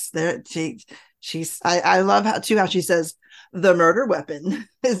 But yes, she's I love how she says the murder weapon.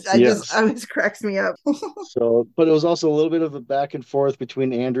 I just yes. always cracks me up. So, but it was also a little bit of a back and forth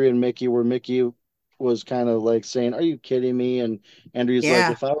between Andrea and Mickey, where Mickey was kind of like saying, "Are you kidding me?" And Andrea's like,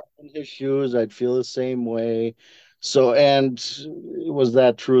 Yeah. "If I were in his shoes, I'd feel the same way." So, and was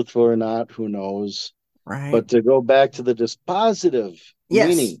that truthful or not? Who knows? Right. But to go back to the dispositive Yes.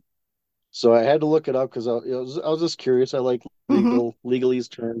 meaning, so I had to look it up because I was just curious. I like Hmm. legalese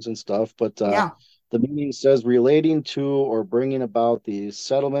terms and stuff, but Yeah. The meaning says relating to or bringing about the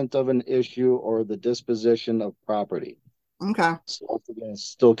settlement of an issue or the disposition of property. Okay. So once again, it's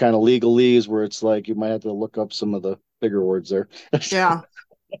still kind of legalese where it's like you might have to look up some of the bigger words there. Yeah.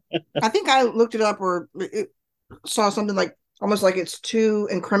 I think I looked it up or saw something like almost like it's too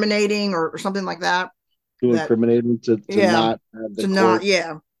incriminating or something like that. Too That, incriminating to yeah, not have the to not, court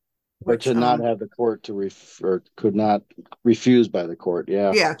yeah, or which, to not have the court or could not refuse by the court.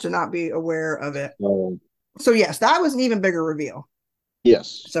 Yeah. yeah, to not be aware of it. So, So, yes, that was an even bigger reveal.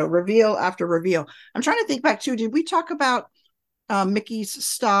 yes. So, reveal after reveal. I'm trying to think back too. Did we talk about Mickey's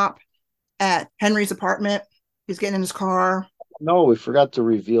stop at Henry's apartment? He's getting in his car. No, we forgot to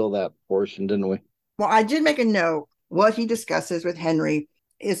reveal that portion, didn't we? Well, I did make a note. What he discusses with Henry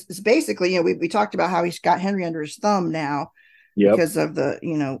is basically, we talked about how he's got Henry under his thumb now Yep. because of the,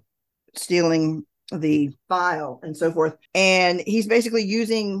 stealing the file and so forth. And he's basically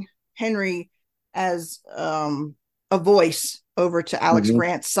using Henry as a voice over to Alex Hmm.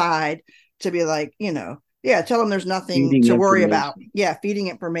 Grant's side to be like, yeah, tell him there's nothing Feeding to worry about. information. Yeah, feeding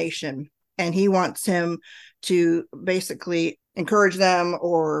information. And he wants him to basically encourage them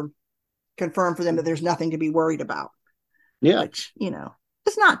or confirm for them that there's nothing to be worried about, Yeah. which,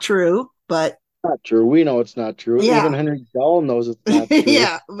 it's not true, but Not true. We know it's not true. Even yeah. Henry Dell knows it's not true.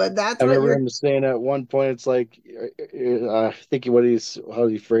 Yeah, but that's I what remember you're him saying at one point, it's like, I think what how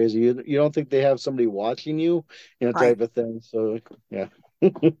do you phrase it? You don't think they have somebody watching you, right. type of thing. So, yeah.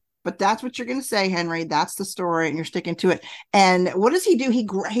 But that's what you're going to say, Henry. That's the story, and you're sticking to it. And what does he do? He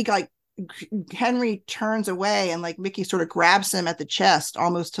like Henry turns away, and like Mickey sort of grabs him at the chest,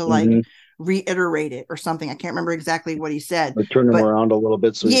 almost to like Hmm. reiterate it or something. I can't remember exactly what he said, Or turn him but around a little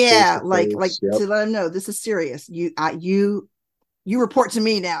bit so he's face yeah, to like face. Yep. to let him know this is serious. You report to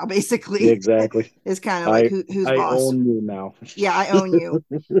me now. Basically, Exactly. is kind of like I who's I boss. own you now. Yeah, I own you.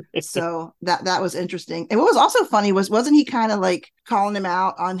 So that was interesting. And what was also funny wasn't he kind of like calling him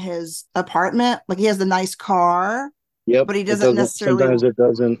out on his apartment? Like he has the nice car, Yep. but he It doesn't doesn't. necessarily. Sometimes it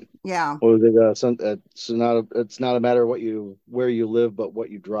doesn't. Yeah, What was it? It's not a matter of where you live, but what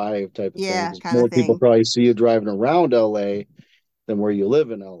you drive, type of thing. yeah, Because kind of more people thing. probably see you driving around LA than where you live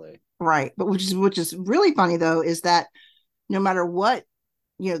in LA. Right. But which is really funny though is that no matter what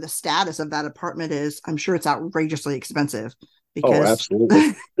the status of that apartment is, I'm sure it's outrageously expensive Oh, because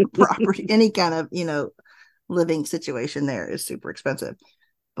absolutely. property, any kind of living situation there is super expensive.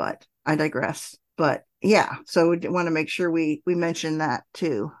 But I digress. But yeah, so we want to make sure we mention that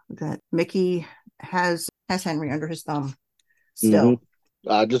too. That Mickey has Henry under his thumb Hmm. still.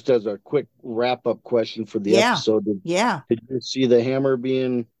 Just as a quick wrap up question for the Yeah, episode, yeah. did you see the hammer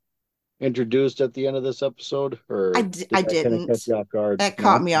being introduced at the end of this episode, or did I that kind of didn't. catch you off guard? That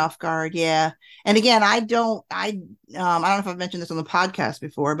caught No. me off guard. Yeah, and again, I don't know if I've mentioned this on the podcast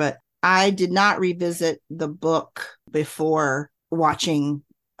before, but I did not revisit the book before watching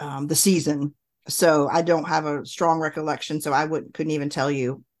the season, so I don't have a strong recollection. So I couldn't even tell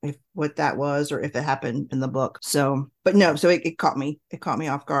you if what that was or if it happened in the book. So, but no, so it caught me. It caught me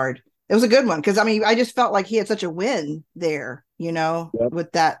off guard. It was a good one because I mean I just felt like he had such a win there, Yep.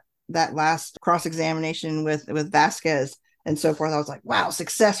 with that last cross examination with Vasquez and so forth. I was like, wow,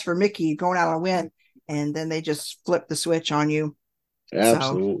 success for Mickey going out on a win. And then they just flip the switch on you. So,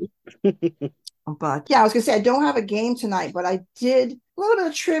 Absolutely. but yeah, I was gonna say I don't have a game tonight, but I did a little bit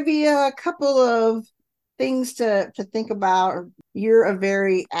of trivia, a couple of things to think about. You're a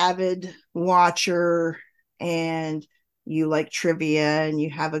very avid watcher and you like trivia and you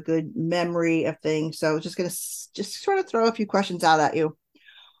have a good memory of things. So just gonna just sort of throw a few questions out at you.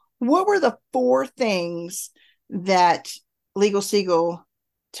 What were the four things that Legal Siegel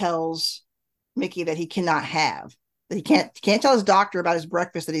tells Mickey that he cannot have? That he can't tell his doctor about his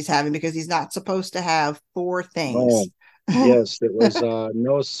breakfast that he's having because he's not supposed to have four Oh, things. yes, it was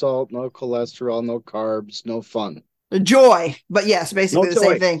no salt, no cholesterol, no carbs, no fun. Joy, but yes, No basically the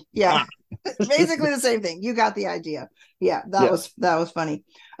same joy. thing. Yeah, Ah, basically the same thing. You got the idea. Yeah, that yeah. was funny.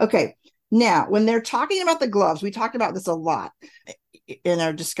 Okay, now when they're talking about the gloves, we talked about this a lot in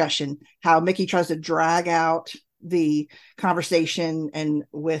our discussion. How Mickey tries to drag out the conversation and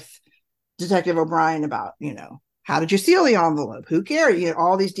with Detective O'Brien about how did you seal the envelope? Who cares?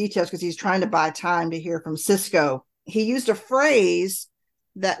 All these details because he's trying to buy time to hear from Cisco. He used a phrase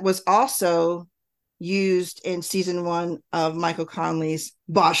that was also used in season 1 of Michael Conley's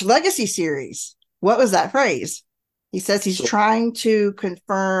Bosch Legacy series. What was that phrase? He says he's So trying to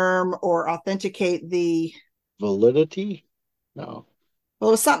confirm or authenticate the. validity? No. Well,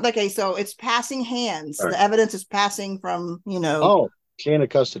 it was something like, okay, so it's passing hands. All right. The evidence is passing from. Oh, chain of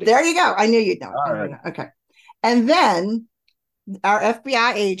custody. There you go. I knew you'd know it. All I knew right. you know. Okay. And then our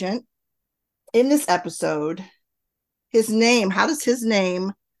FBI agent In this episode, his name, how does his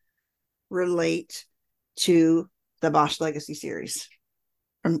name relate to the Bosch Legacy series?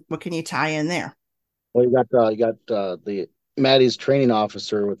 What can you tie in there? Well, you got the Maddie's training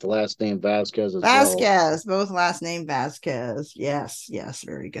officer with the last name Vasquez as well. Vasquez, both last name Vasquez. Yes, yes,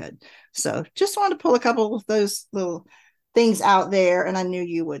 very good. So just wanted to pull a couple of those little things out there, and I knew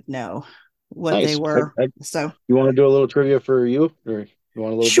you would know what they Nice. were. So You want to do a little trivia for you, or you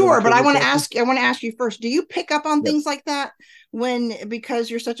want a little bit of a sure, but trivia question? I want to ask you first. Do you pick up on Yes. things like that because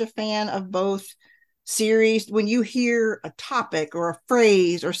you're such a fan of both series? When you hear a topic or a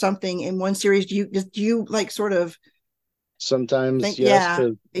phrase or something in one series, do you like sort of Sometimes think, yes, yeah,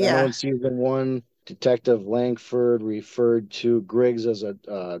 because I know yeah, in season one, Detective Langford referred to Griggs as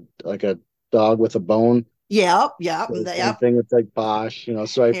a like a dog with a bone. yep, yep, So same yep. thing with like Bosch,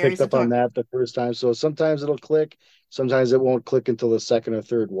 so I picked Harry's a up on talk. that the first time. So sometimes it'll click, sometimes it won't click until the second or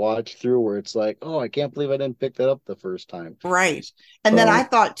third watch through, where it's like, oh, I can't believe I didn't pick that up the first time. Right. And then I So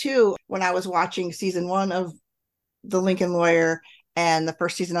thought too, when I was watching season one of The Lincoln Lawyer and the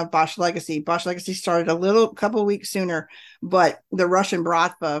first season of Bosch Legacy started a little couple weeks sooner, but the Russian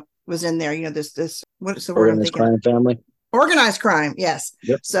Bratva was in there. You know, this what's the word I'm organized thinking of? crime family. Organized crime, yes.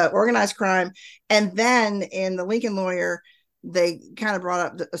 Yep. So organized crime. And then in The Lincoln Lawyer, they kind of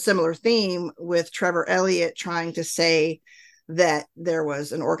brought up a similar theme with Trevor Elliott trying to say that there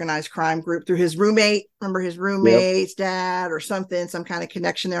was an organized crime group through his roommate. Remember his Yep. roommate's dad or something, some kind of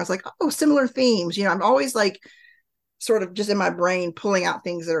connection there. I was like, oh, similar themes. You know, I'm always like sort of just in my brain pulling out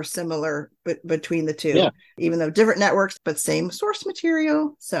things that are similar between the two, Yeah. even though different networks, but same source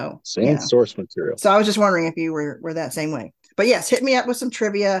material. So, Same source material. so I was just wondering if you were that same way. But yes, hit me up with some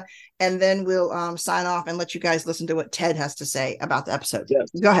trivia, and then we'll sign off and let you guys listen to what Ted has to say about the episode.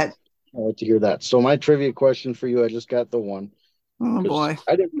 Yes. Go ahead. I like to hear that. So my trivia question for you, I just got the one Oh because boy,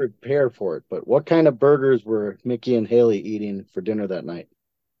 I didn't prepare for it. But what kind of burgers were Mickey and Haley eating for dinner that night?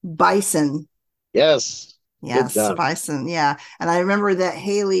 bison. Yes. Good Yes, job. bison. Yeah, and I remember that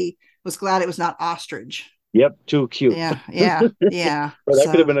Haley was glad it was not ostrich. Yep. Too cute. Yeah, yeah, yeah. But that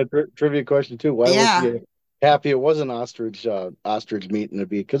could have So been a trivia question too. Why was yeah, she happy it wasn't ostrich meat in the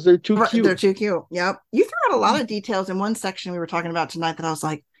beef? Because they're too they're cute. too cute. Yep. You threw out a lot of details in one section we were talking about tonight that I was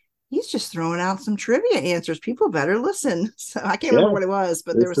like, he's just throwing out some trivia answers. People better listen. So I can't remember Yeah. what it was,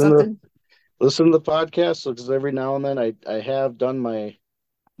 but there was Listen to something. listen to the podcast. So because every now and then I have done my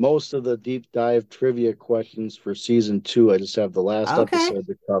most of the deep dive trivia questions for season two. I just have the last Okay. episode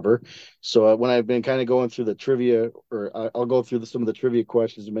to cover. So when I've been kind of going through the trivia, or I'll go through some of the trivia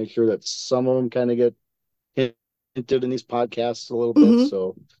questions to make sure that some of them kind of get hinted in these podcasts a little bit. Mm-hmm.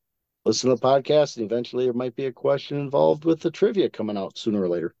 So listen to the podcast, and eventually there might be a question involved with the trivia coming out sooner or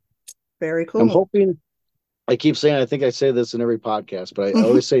later. Very I'm cool. hoping. I keep saying I think I say this in every podcast, but I Mm-hmm.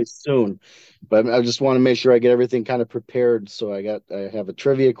 always say soon. But I just want to make sure I get everything kind of prepared. So I have a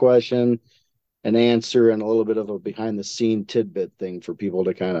trivia question, an answer, and a little bit of a behind the scene tidbit thing for people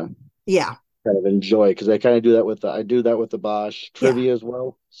to Yeah. kind of enjoy, because I kind of do that with I do that with the Bosch Yeah. trivia as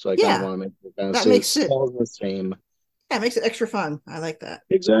well. So I kind of Yeah. want to make it kind of That say makes it's it, all the same. yeah, it makes it extra fun. I like that.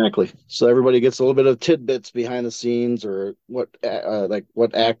 Exactly. So everybody gets a little bit of tidbits behind the scenes, or like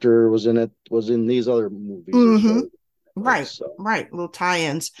what actor was in these other movies or Mm-hmm. shows. Right. So Right. Little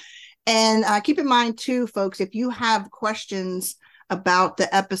tie-ins. And keep in mind too, folks, if you have questions about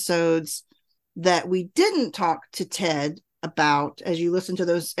the episodes that we didn't talk to Ted about as you listen to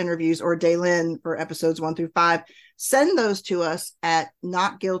those interviews, or Daylin for episodes 1 through 5, send those to us at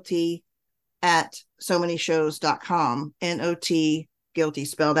not guilty at so many shows.com. Not guilty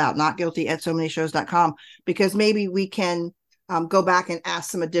spelled out, not guilty at so many shows.com, because maybe we can go back and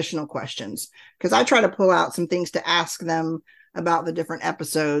ask some additional questions, because I try to pull out some things to ask them about the different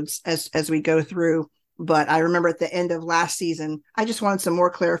episodes as we go through. But I remember at the end of last season, I just wanted some more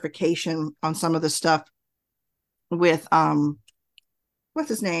clarification on some of the stuff with what's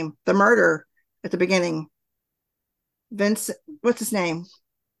his name, the murder at the beginning, Vincent, what's his name?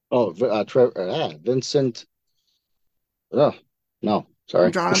 oh, Vincent. Oh, no, I'm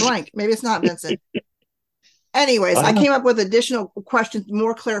sorry. drawing a blank. Maybe it's not Vincent. Anyways, I Uh, came up with additional questions,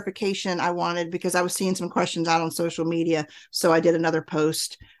 more clarification I wanted, because I was seeing some questions out on social media. So I did another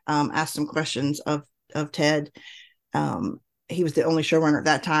post, asked some questions of Ted. He was the only showrunner at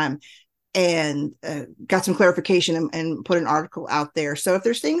that time, and got some clarification, and put an article out there. So if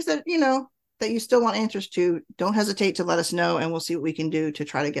there's things that that you still want answers to, don't hesitate to let us know, and we'll see what we can do to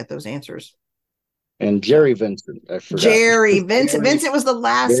try to get those answers. and So Jerry Vincent, I forgot. Jerry Vincent. Jerry, Vincent was the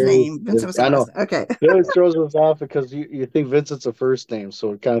last Jerry, name. Vincent was the I know. last name. Okay. It always throws us off because you think Vincent's a first name,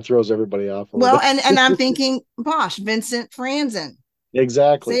 so it kind of throws everybody off a little Well, bit. and I'm thinking Bosch, Vincent Franzen.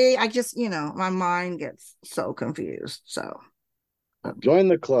 Exactly. See, I just, my mind gets so confused. So, Join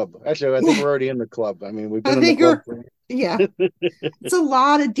the club. Actually, I think yeah, we're already in the club. I mean, we've I been in the think club we're, for. yeah, it's a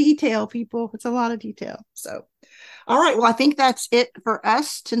lot of detail, people. It's a lot of detail. So, all right. Well, I think that's it for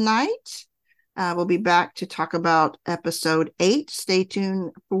us tonight. We'll be back to talk about episode 8. Stay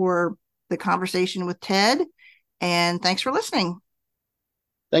tuned for the conversation with Ted. And thanks for listening.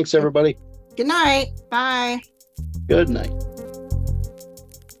 Thanks, everybody. Good night. Bye. Good night.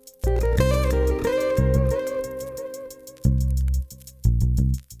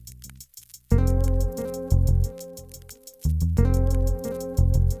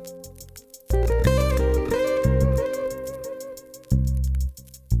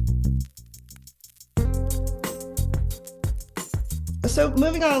 So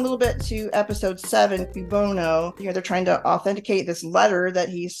moving on a little bit to episode 7, Cubono, they're trying to authenticate this letter that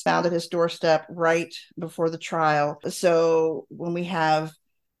he's found at his doorstep right before the trial. So when we have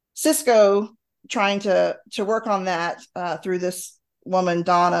Cisco trying to work on that through this woman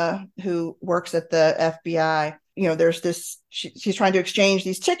Donna who works at the FBI. There's this. She's trying to exchange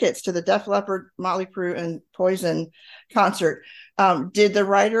these tickets to the Def Leppard, Motley Crue, and Poison concert. Did the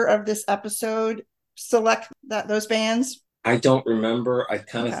writer of this episode select those bands? I don't remember. I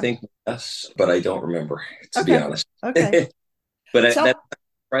kind of Okay. think yes, but I don't remember, to be Okay. honest. Okay. But that's Tell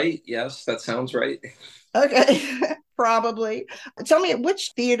right. Yes, that sounds right. okay. Probably. Tell me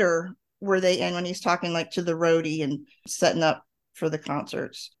which theater were they in when he's talking like to the roadie and setting up for the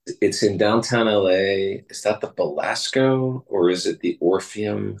concerts? It's in downtown LA. Is that the Belasco or is it the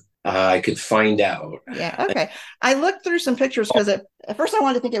Orpheum? I could find out. Yeah, okay. I looked through some pictures because at first I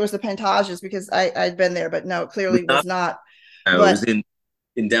wanted to think it was the Pantages because I'd been there, but no, it It was clearly was not. not. No, it But was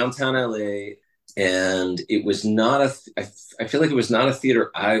in downtown LA, and it was not a. I feel like it was not a theater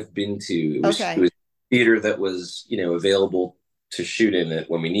I've been to. It okay. was a theater that was available to shoot in it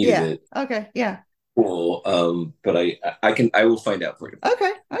when we needed Yeah. it. Okay. Yeah. Cool. But I will find out for you.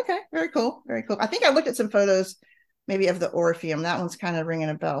 Okay. Okay. Very cool. Very cool. I think I looked at some photos maybe of the Orpheum. That one's kind of ringing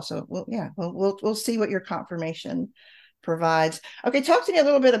a bell. So we'll see what your confirmation provides. Okay, talk to me a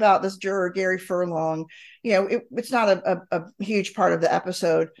little bit about this juror, Gary Furlong. It's not a huge part of the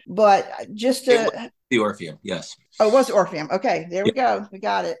episode, but just It was to the Orpheum, yes. oh, it was Orpheum. Okay, there we Yeah, go. We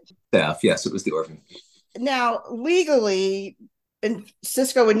got it. staff, yes, it was the Orpheum. Now, legally, and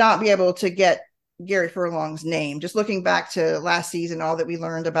Cisco would not be able to get Gary Furlong's name. Just looking back to last season, all that we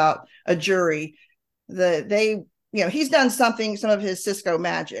learned about a jury, he's done some of his Cisco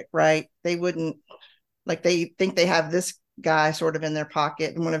magic, right? They wouldn't like they think they have this guy sort of in their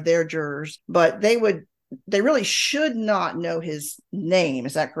pocket and one of their jurors, but they really should not know his name.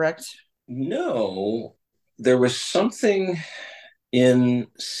 Is that correct? No, there was something in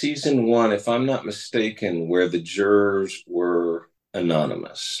season 1, if I'm not mistaken, where the jurors were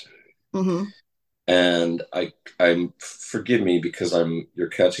anonymous. Mm-hmm. And I'm forgive me because you're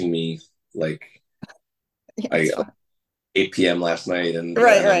catching me like Yeah, I it's fine. 8 p.m. last night, and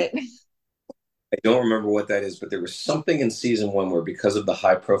Right, I'm right. I don't remember what that is, but there was something in season 1 where, because of the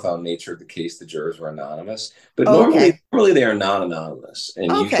high profile nature of the case, the jurors were anonymous. But normally, Okay. normally they are not anonymous,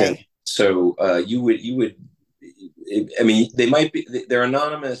 and you can. Okay. So you would. I mean, they might be. They're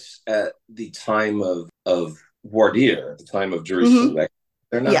anonymous at the time of voir dire, at the time of jury Mm-hmm. selection.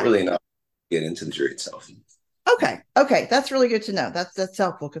 They're not Yeah. really enough to get into the jury itself. Okay. Okay. That's really good to know. That's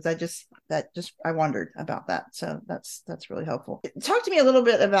helpful because I wondered about that. So that's really helpful. Talk to me a little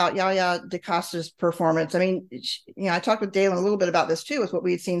bit about Yaya DaCosta's performance. I mean, I talked with Dalen a little bit about this too, with what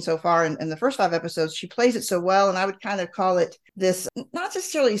we had seen so far in the first 5 episodes. She plays it so well, and I would kind of call it this not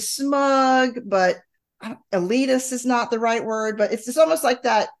necessarily smug, but elitist is not the right word, but it's almost like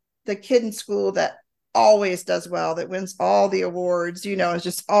that the kid in school that always does well, that wins all the awards, is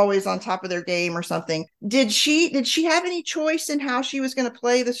just always on top of their game or something. Did she have any choice in how she was going to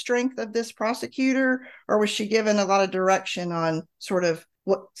play the strength of this prosecutor, or was she given a lot of direction on sort of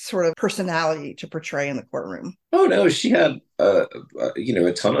what sort of personality to portray in the courtroom? Oh no, she had a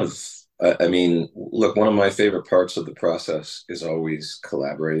ton of. I mean, look, one of my favorite parts of the process is always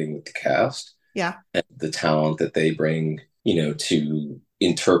collaborating with the cast Yeah. and the talent that they bring, to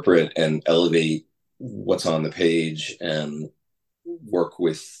interpret and elevate what's on the page and work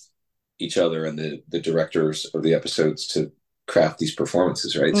with each other and the directors of the episodes to craft these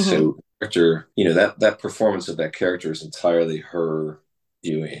performances, right? Mm-hmm. So character, that performance of that character is entirely her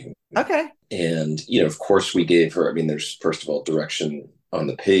doing. Okay. And of course we gave her, I mean, there's first of all direction on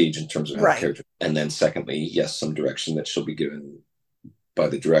the page in terms of how the Right. character, and then secondly, yes, some direction that she'll be given by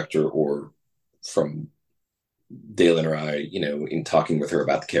the director or from Dalen or I, in talking with her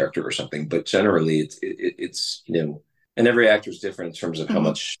about the character or something. But generally, it's And every actor is different in terms of how Mm-hmm.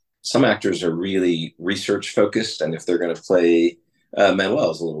 much. Some actors are really research focused, and if they're going to play,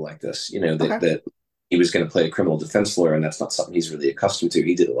 Manuel's a little like this, that Okay. he was going to play a criminal defense lawyer, and that's not something he's really accustomed to.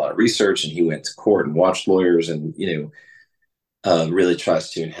 He did a lot of research, and he went to court and watched lawyers, and really tries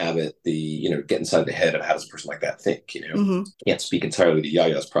to inhabit the, get inside the head of how does a person like that think. Mm-hmm. Can't speak entirely to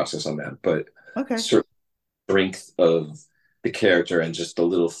Yaya's process on that, but Okay. certain strength of the character and just the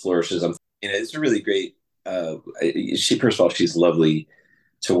little flourishes. It's a really great. She, first of all, she's lovely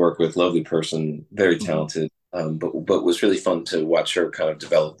to work with, lovely person, very Mm-hmm. talented. But was really fun to watch her kind of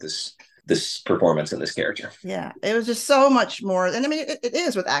develop this performance and this character. Yeah, it was just so much more. And I mean, it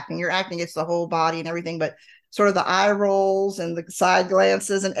is with acting. You're acting, it's the whole body and everything, but sort of the eye rolls and the side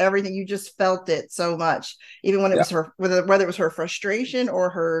glances and everything, you just felt it so much. Even when it Yeah, was her, whether it was her frustration or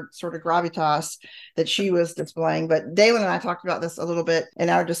her sort of gravitas that she was displaying. But Dalen and I talked about this a little bit in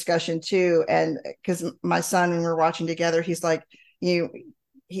our discussion too. And because my son, when we were watching together, you,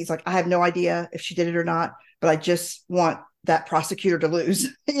 he's like, I have no idea if she did it or not, but I just want that prosecutor to lose.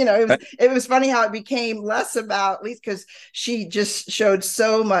 It was funny how it became less about, at least because she just showed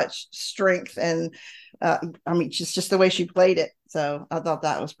so much strength and I mean just the way she played it. So I thought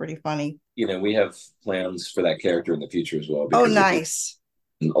that was pretty funny. we have plans for that character in the future as well Oh, because it's nice.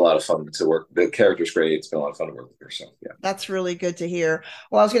 a lot of fun to work. The character's great. It's been a lot of fun to work with her. So yeah. That's really good to hear.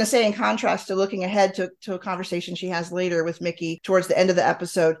 Well, I was going to say, in contrast to looking ahead to a conversation she has later with Mickey towards the end of the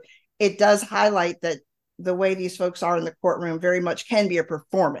episode, it does highlight that the way these folks are in the courtroom very much can be a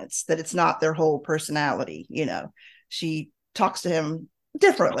performance, that it's not their whole personality. She talks to him 100.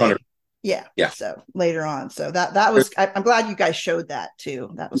 differently. Yeah. Yeah. So later on. So that was, I'm glad you guys showed that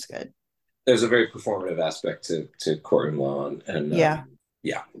too. That was good. There's a very performative aspect to courtroom law, and Yeah.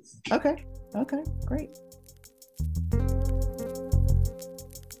 yeah. Okay. Okay. Great.